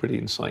you've got a pretty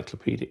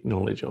encyclopedic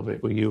knowledge of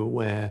it, were you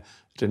aware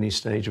at any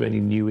stage of any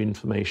new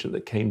information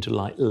that came to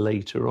light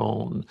later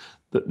on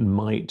that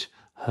might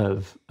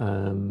have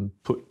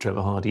put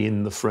Trevor Hardy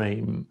in the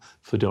frame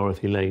for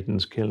Dorothy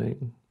Leyden's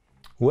killing?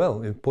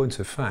 Well, in point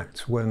of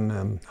fact,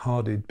 when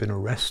Hardy had been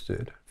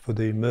arrested for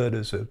the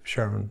murders of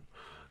Sharon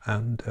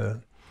and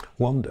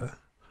Wanda,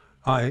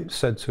 I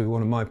said to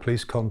one of my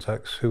police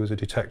contacts, who was a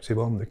detective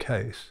on the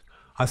case,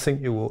 I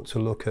think you ought to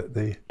look at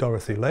the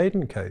Dorothy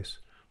Leyden case,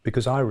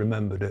 because I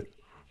remembered it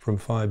from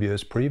 5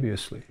 years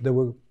previously. There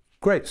were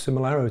great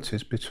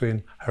similarities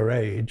between her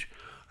age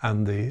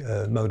and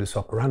the modus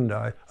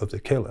operandi of the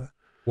killer.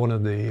 One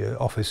of the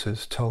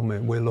officers told me,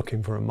 we're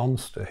looking for a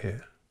monster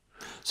here.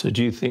 So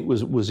do you think,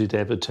 was it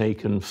ever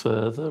taken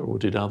further, or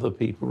did other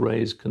people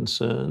raise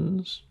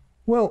concerns?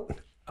 Well,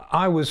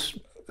 I was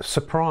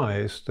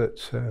surprised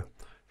that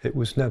it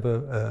was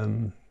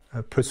never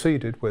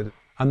proceeded with.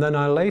 And then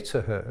I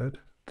later heard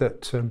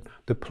that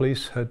the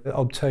police had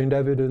obtained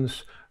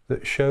evidence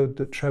that showed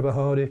that Trevor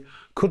Hardy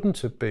couldn't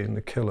have been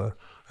the killer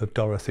of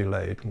Dorothy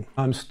Leyden.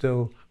 I'm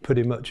still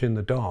pretty much in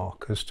the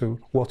dark as to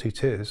what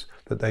it is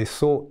that they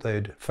thought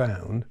they'd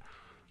found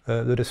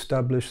that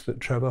established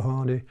that Trevor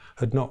Hardy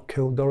had not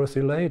killed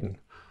Dorothy Leyden,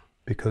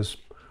 because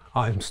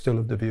I'm still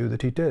of the view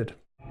that he did.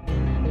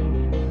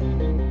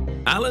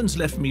 Alan's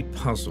left me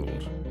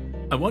puzzled.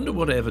 I wonder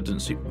what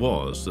evidence it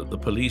was that the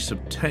police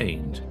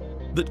obtained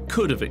that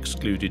could have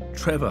excluded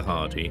Trevor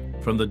Hardy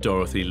from the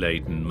Dorothy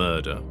Leyden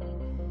murder.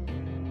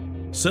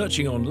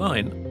 Searching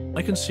online,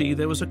 I can see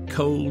there was a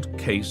cold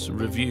case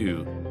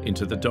review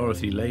into the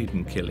Dorothy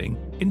Leyden killing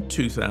in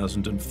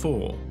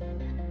 2004.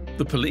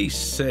 The police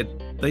said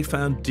they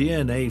found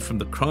DNA from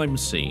the crime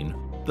scene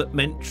that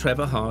meant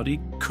Trevor Hardy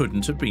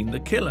couldn't have been the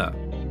killer.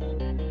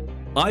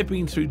 I've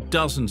been through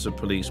dozens of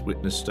police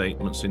witness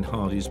statements in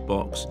Hardy's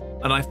box,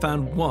 and I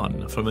found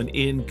one from an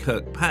Ian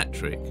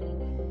Kirkpatrick,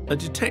 a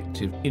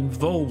detective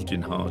involved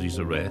in Hardy's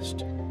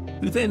arrest,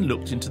 who then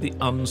looked into the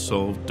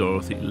unsolved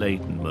Dorothy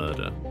Leyden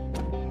murder.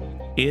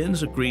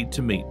 Ian's agreed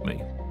to meet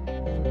me.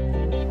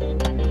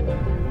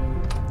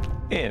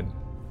 Ian.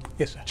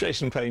 Yes, sir.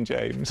 Jason Payne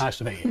James. Nice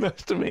to meet you.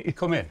 Nice to meet you.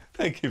 Come in.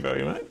 Thank you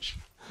very much.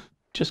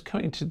 Just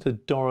coming to the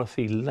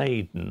Dorothy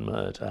Leyden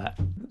murder,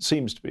 it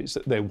seems to be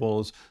that there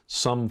was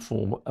some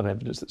form of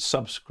evidence that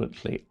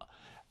subsequently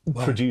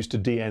produced a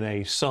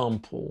DNA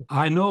sample.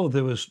 I know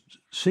there was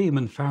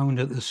semen found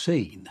at the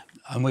scene,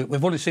 and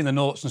we've only seen the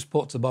notes and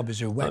spoke to the bobbies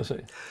who went.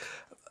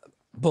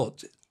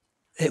 But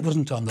it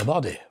wasn't on the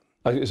body.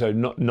 So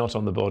not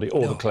on the body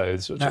or the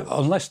clothes? Now,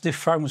 unless they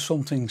found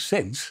something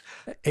since,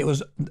 it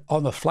was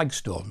on a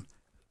flagstone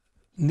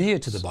near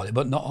to the body,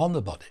 but not on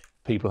the body.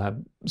 People have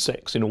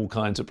sex in all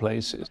kinds of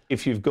places.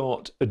 If you've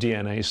got a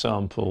DNA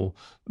sample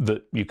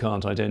that you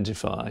can't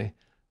identify,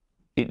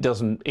 it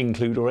doesn't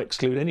include or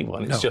exclude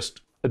anyone. It's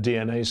just a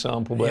DNA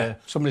sample where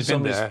somebody's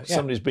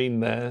been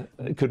there.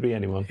 It could be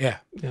anyone. Yeah.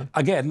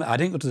 Again, I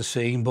didn't go to the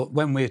scene, but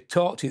when we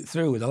talked it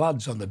through with the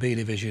lads on the B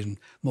Division,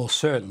 most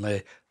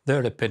certainly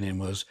their opinion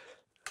was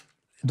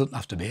it doesn't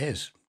have to be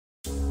his.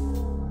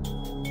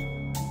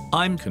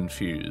 I'm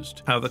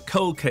confused how the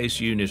cold case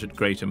unit at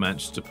Greater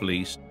Manchester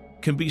Police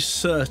can be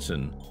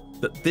certain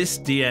that this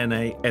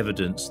DNA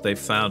evidence they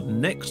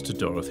found next to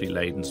Dorothy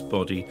Leyden's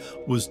body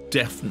was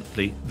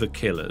definitely the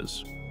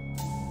killer's.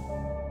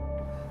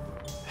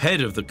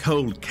 Head of the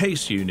cold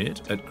case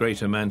unit at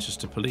Greater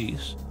Manchester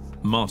Police,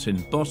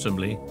 Martin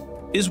Bottomley,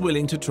 is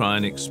willing to try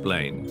and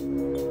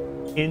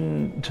explain.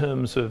 In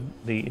terms of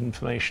the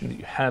information that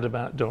you had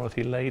about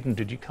Dorothy Leyden,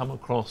 did you come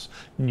across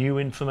new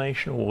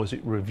information, or was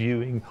it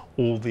reviewing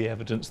all the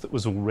evidence that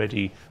was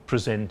already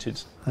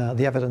presented?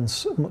 The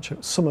evidence,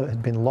 some of it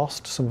had been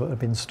lost, some of it had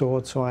been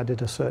stored, so I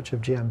did a search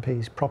of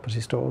GMP's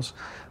property stores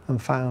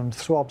and found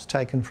swabs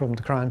taken from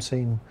the crime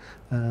scene.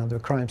 There were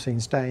crime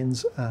scene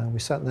stains. We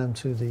sent them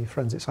to the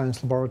Forensic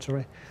Science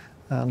Laboratory,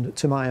 and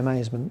to my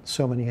amazement,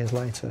 so many years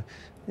later,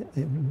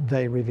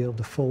 they revealed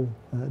the full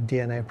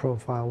DNA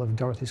profile of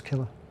Dorothy's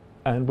killer.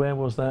 And where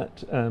was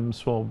that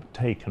swab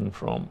taken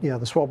from? Yeah,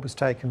 the swab was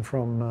taken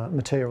from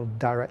material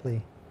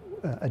directly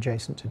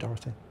adjacent to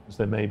Dorothy.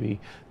 There may be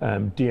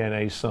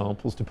DNA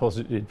samples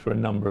deposited for a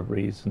number of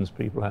reasons,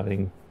 people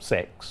having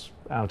sex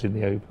out in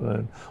the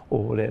open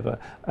or whatever.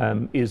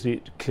 Is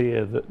it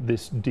clear that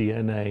this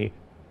DNA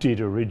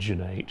did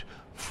originate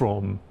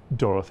from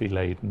Dorothy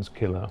Leyden's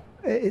killer?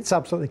 It's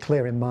absolutely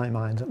clear in my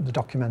mind, the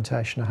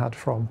documentation I had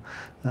from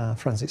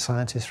forensic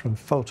scientists, from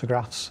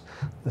photographs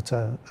that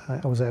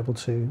I was able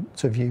to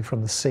view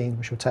from the scene,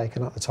 which were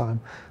taken at the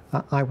time.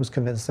 I was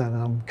convinced then,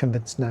 and I'm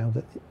convinced now,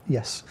 that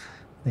yes,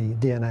 the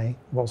DNA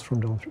was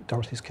from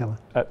Dorothy's killer.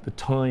 At the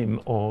time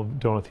of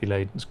Dorothy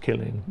Leyden's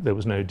killing, there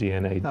was no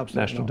DNA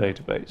national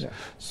database. Yeah.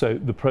 So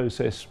the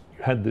process,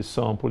 you had this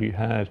sample, you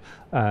had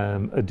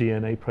a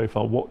DNA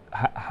profile.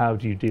 How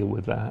do you deal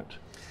with that?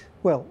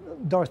 Well,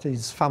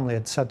 Dorothy's family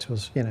had said to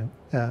us, you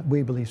know,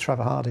 we believe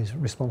Trevor Hardy is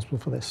responsible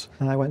for this.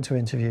 And I went to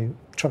interview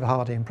Trevor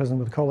Hardy in prison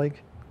with a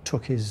colleague,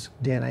 took his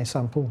DNA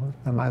sample,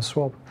 a mouse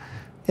swab,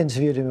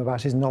 interviewed him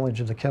about his knowledge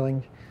of the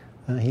killing.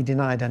 He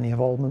denied any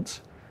involvement.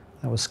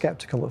 I was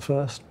sceptical at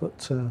first,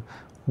 but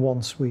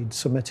once we'd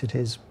submitted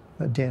his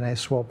DNA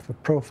swab for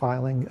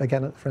profiling,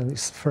 again at the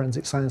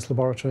Forensic Science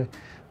Laboratory,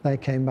 they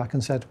came back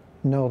and said,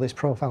 no, this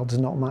profile does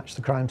not match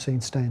the crime scene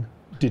stain.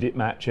 Did it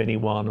match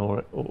anyone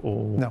or...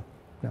 No.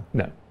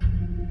 No.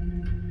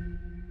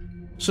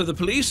 So the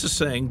police are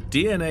saying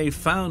DNA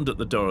found at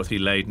the Dorothy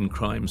Leyden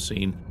crime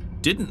scene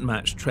didn't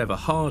match Trevor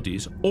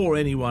Hardy's or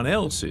anyone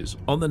else's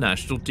on the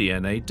National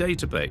DNA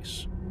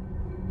Database.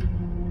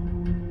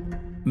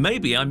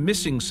 Maybe I'm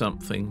missing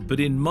something, but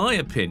in my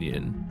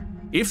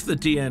opinion, if the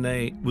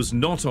DNA was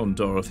not on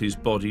Dorothy's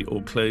body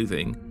or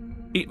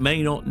clothing, it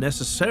may not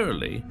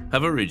necessarily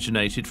have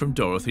originated from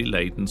Dorothy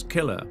Leyden's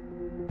killer.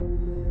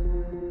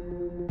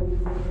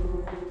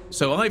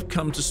 So I've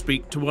come to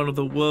speak to one of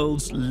the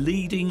world's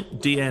leading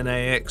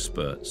DNA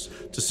experts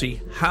to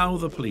see how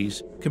the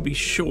police can be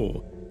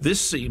sure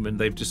this semen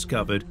they've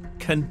discovered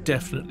can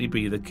definitely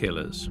be the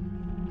killers.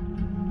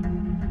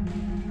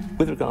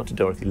 With regard to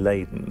Dorothy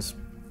Leyden's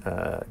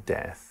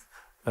death,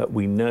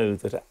 we know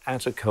that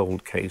at a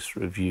cold case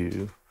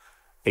review,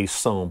 a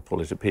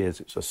sample, it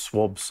appears it's a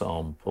swab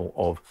sample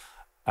of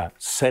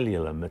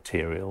cellular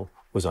material,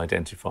 was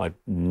identified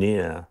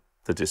near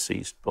the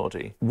deceased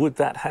body. Would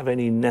that have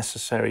any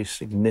necessary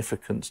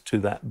significance to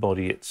that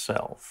body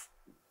itself?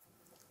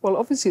 Well,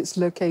 obviously its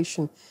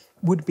location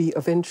would be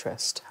of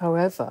interest.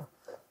 However,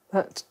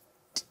 that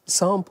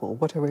sample,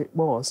 whatever it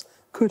was,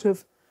 could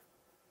have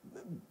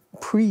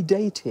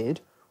predated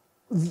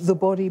the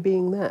body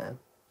being there.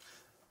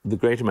 The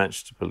Greater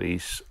Manchester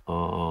Police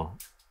are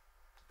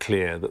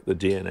clear that the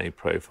DNA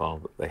profile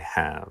that they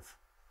have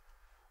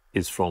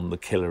is from the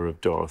killer of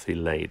Dorothy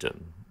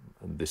Leyden.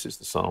 And this is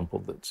the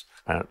sample that's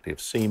apparently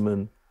of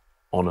semen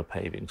on a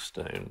paving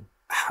stone.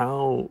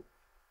 How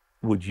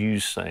would you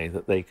say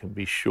that they can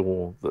be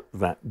sure that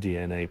that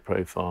DNA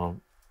profile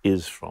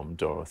is from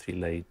Dorothy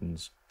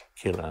Leyden's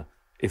killer,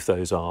 if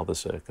those are the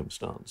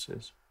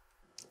circumstances?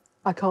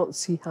 I can't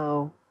see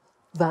how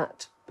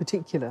that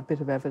particular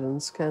bit of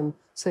evidence can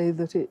say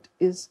that it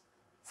is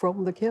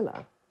from the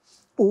killer.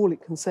 All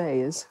it can say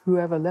is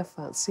whoever left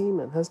that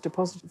semen has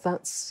deposited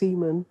that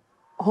semen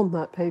on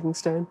that paving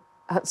stone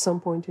at some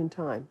point in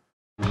time.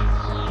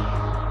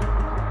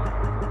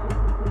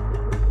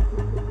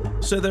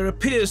 So there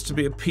appears to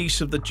be a piece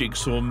of the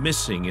jigsaw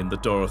missing in the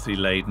Dorothy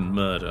Leyden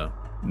murder,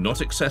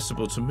 not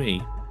accessible to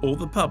me or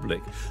the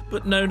public,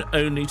 but known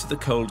only to the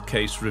cold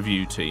case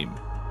review team.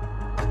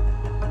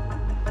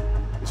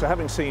 So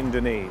having seen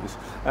Denise,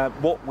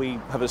 what we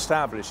have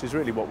established is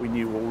really what we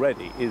knew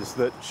already, is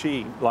that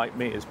she, like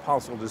me, is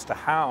puzzled as to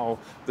how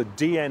the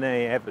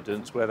DNA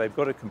evidence, where they've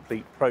got a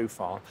complete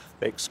profile,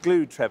 they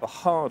exclude Trevor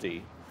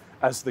Hardy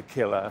as the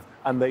killer,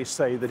 and they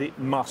say that it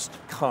must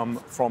come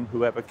from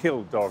whoever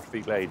killed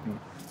Dorothy Leyden.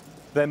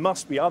 There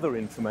must be other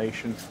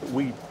information that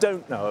we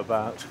don't know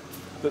about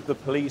that the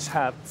police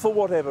have, for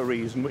whatever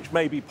reason, which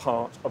may be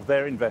part of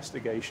their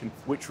investigation,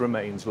 which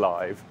remains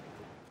live.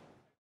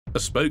 A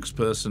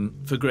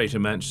spokesperson for Greater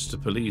Manchester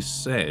Police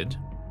said,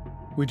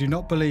 "We do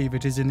not believe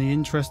it is in the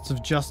interests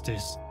of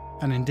justice,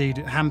 and indeed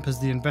it hampers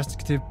the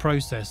investigative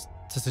process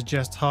to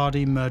suggest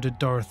Hardy murdered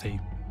Dorothy.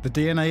 The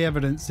DNA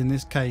evidence in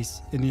this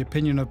case, in the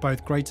opinion of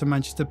both Greater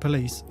Manchester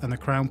Police and the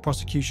Crown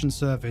Prosecution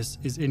Service,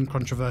 is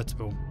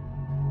incontrovertible."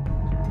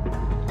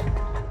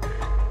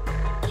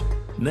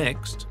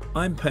 Next,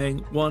 I'm paying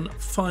one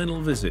final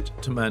visit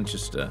to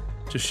Manchester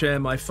to share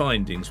my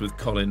findings with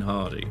Colin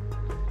Hardy.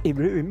 He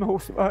ruined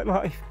most of my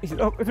life. He's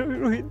not going to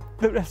ruin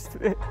the rest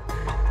of it.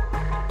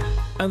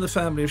 And the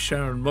family of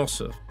Sharon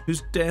Mossoff,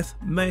 whose death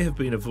may have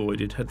been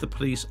avoided had the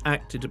police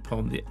acted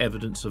upon the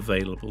evidence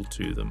available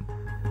to them.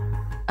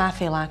 I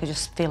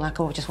just feel like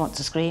I just want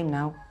to scream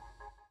now.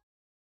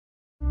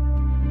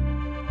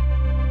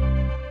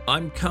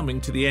 I'm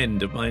coming to the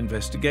end of my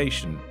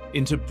investigation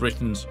into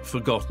Britain's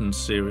forgotten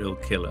serial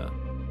killer,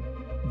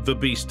 the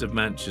Beast of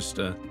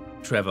Manchester,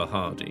 Trevor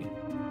Hardy.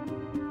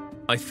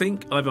 I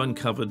think I've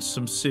uncovered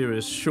some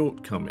serious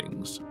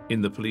shortcomings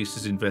in the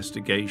police's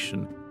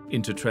investigation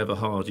into Trevor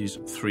Hardy's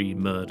 3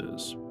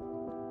 murders.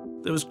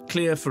 There was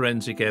clear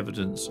forensic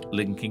evidence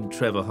linking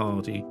Trevor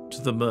Hardy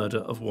to the murder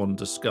of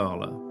Wanda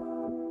Scala.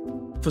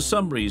 For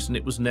some reason,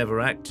 it was never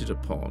acted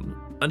upon,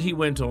 and he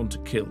went on to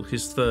kill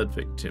his 3rd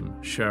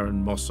victim,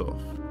 Sharon Mossoff.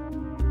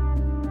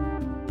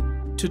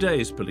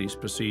 Today's police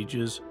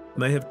procedures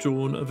may have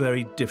drawn a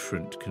very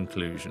different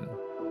conclusion.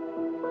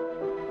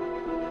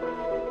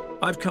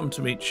 I've come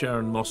to meet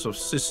Sharon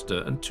Mossoff's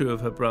sister and 2 of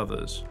her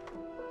brothers.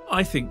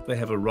 I think they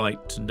have a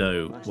right to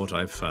know what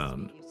I've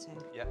found.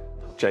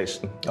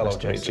 Jason, hello, nice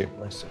to meet you.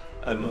 Nice to...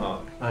 And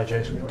Mark. Hi,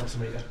 Jason. Nice to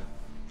meet you.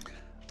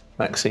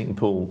 Maxine,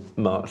 Paul,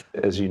 Mark,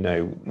 as you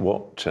know,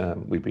 what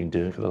we've been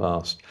doing for the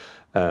last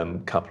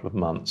couple of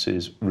months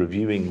is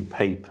reviewing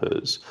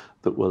papers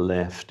that were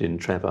left in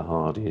Trevor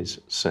Hardy's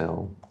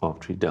cell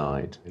after he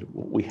died.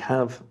 What we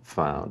have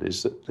found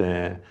is that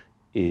there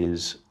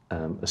is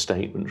a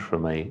statement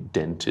from a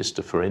dentist,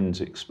 a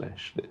forensic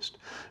specialist,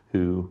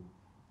 who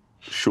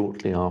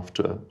shortly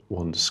after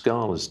Wanda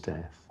Scala's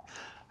death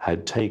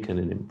had taken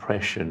an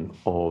impression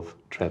of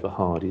Trevor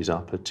Hardy's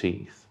upper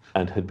teeth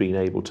and had been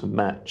able to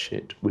match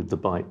it with the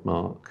bite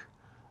mark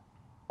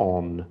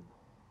on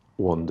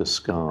Wanda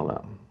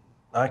Scala.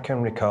 I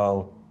can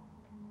recall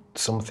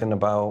something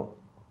about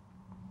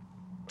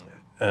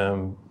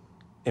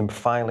him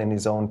filing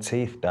his own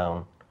teeth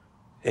down.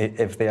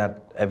 If they had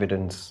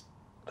evidence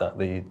that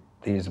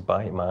these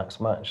bite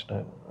marks matched,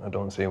 I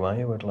don't see why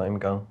you would let him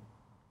go.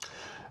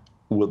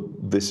 Well,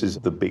 this is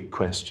the big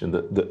question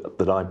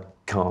that I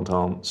can't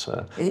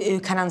answer. Who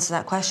can answer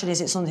that question?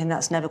 Is it something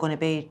that's never going to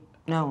be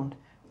known?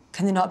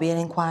 Can there not be an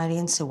inquiry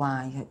into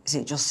why? Is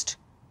it just...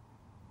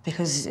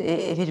 Because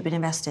if he'd have been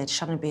invested,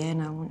 she wouldn't be here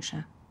now, wouldn't she?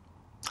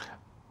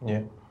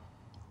 Yeah.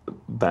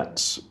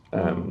 That's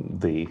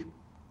the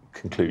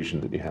conclusion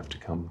that you have to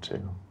come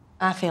to.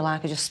 I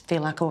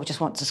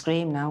just want to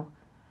scream now.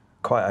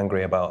 Quite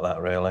angry about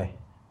that, really.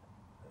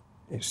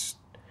 It's...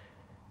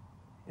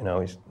 You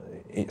know,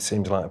 it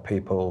seems like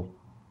people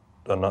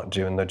are not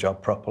doing their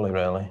job properly,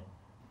 really.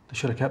 They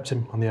should have kept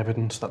him on the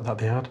evidence that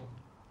they had.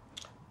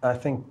 I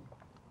think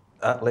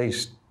at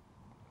least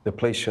the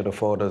police should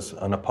afford us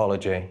an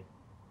apology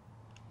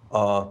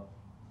or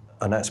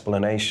an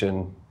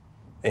explanation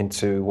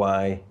into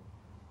why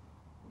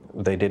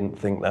they didn't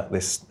think that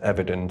this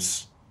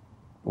evidence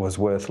was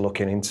worth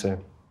looking into.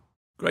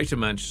 Greater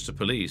Manchester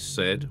Police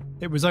said,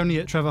 It was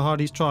only at Trevor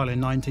Hardy's trial in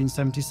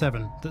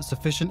 1977 that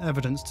sufficient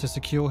evidence to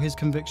secure his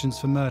convictions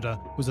for murder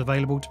was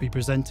available to be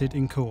presented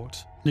in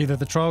court. Neither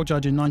the trial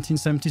judge in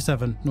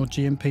 1977 nor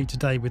GMP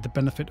today, with the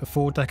benefit of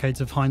 4 decades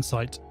of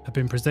hindsight, have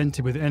been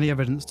presented with any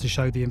evidence to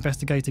show the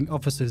investigating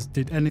officers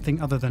did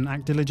anything other than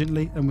act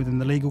diligently and within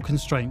the legal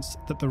constraints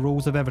that the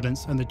rules of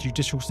evidence and the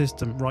judicial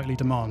system rightly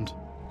demand.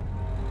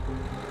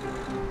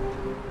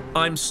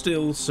 I'm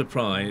still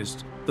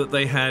surprised that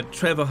they had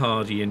Trevor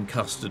Hardy in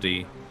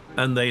custody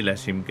and they let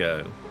him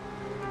go.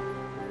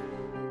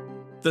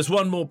 There's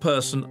one more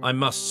person I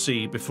must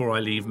see before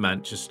I leave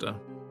Manchester.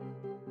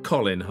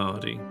 Colin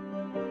Hardy.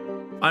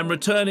 I'm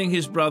returning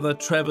his brother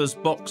Trevor's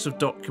box of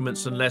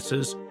documents and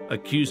letters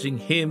accusing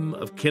him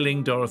of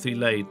killing Dorothy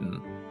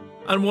Leyden,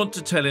 and want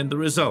to tell him the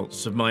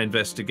results of my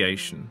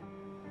investigation.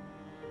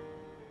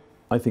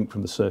 I think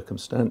from the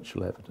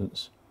circumstantial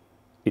evidence,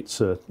 it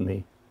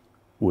certainly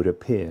would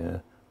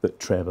appear that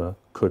Trevor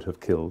could have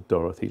killed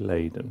Dorothy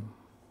Leyden.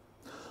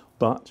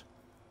 But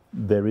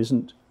there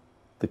isn't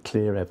the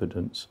clear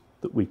evidence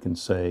that we can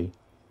say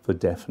for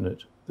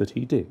definite that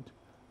he did.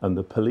 And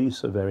the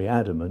police are very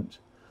adamant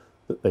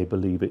that they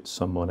believe it's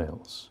someone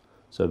else.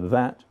 So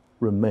that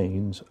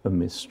remains a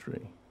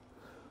mystery.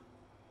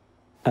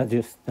 I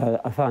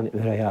find it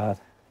very hard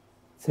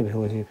to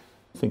believe.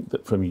 I think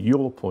that from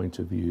your point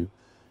of view,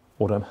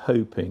 what I'm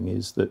hoping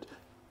is that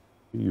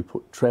you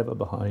put Trevor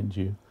behind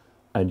you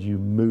and you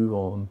move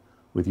on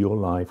with your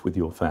life, with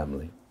your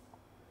family.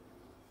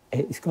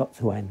 It's got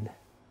to end.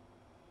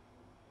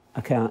 I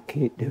can't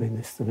keep doing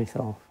this to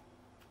myself.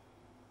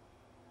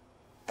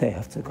 They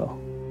have to go.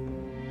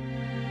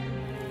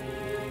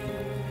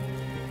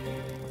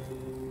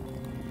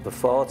 For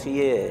 40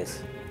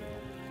 years,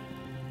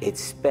 he'd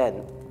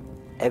spent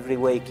every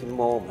waking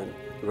moment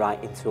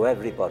writing to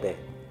everybody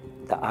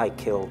that I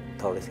killed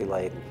Dorothy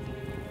Leyden.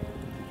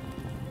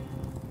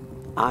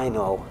 I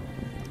know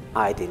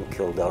I didn't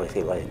kill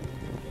Dorothy Leyden.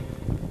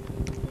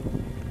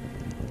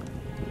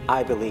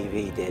 I believe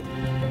he did.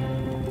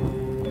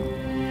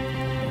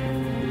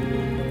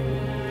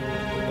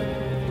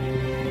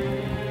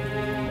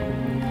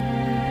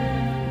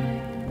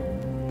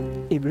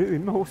 He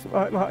ruined most of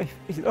my life.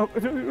 He's not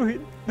going to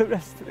ruin the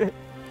rest of it.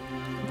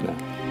 No.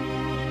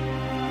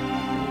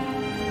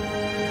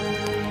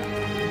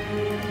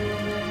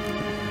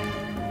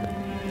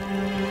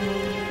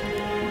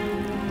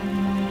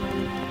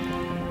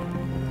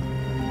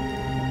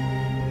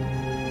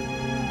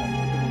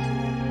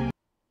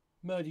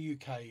 Murder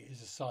UK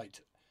is a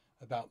site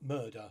about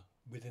murder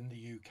within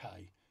the UK.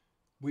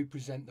 We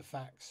present the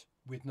facts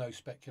with no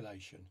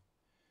speculation.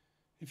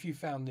 If you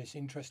found this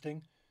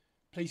interesting,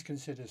 please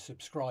consider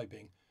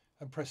subscribing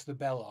and press the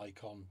bell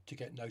icon to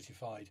get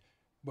notified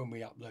when we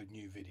upload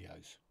new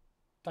videos.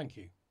 Thank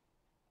you.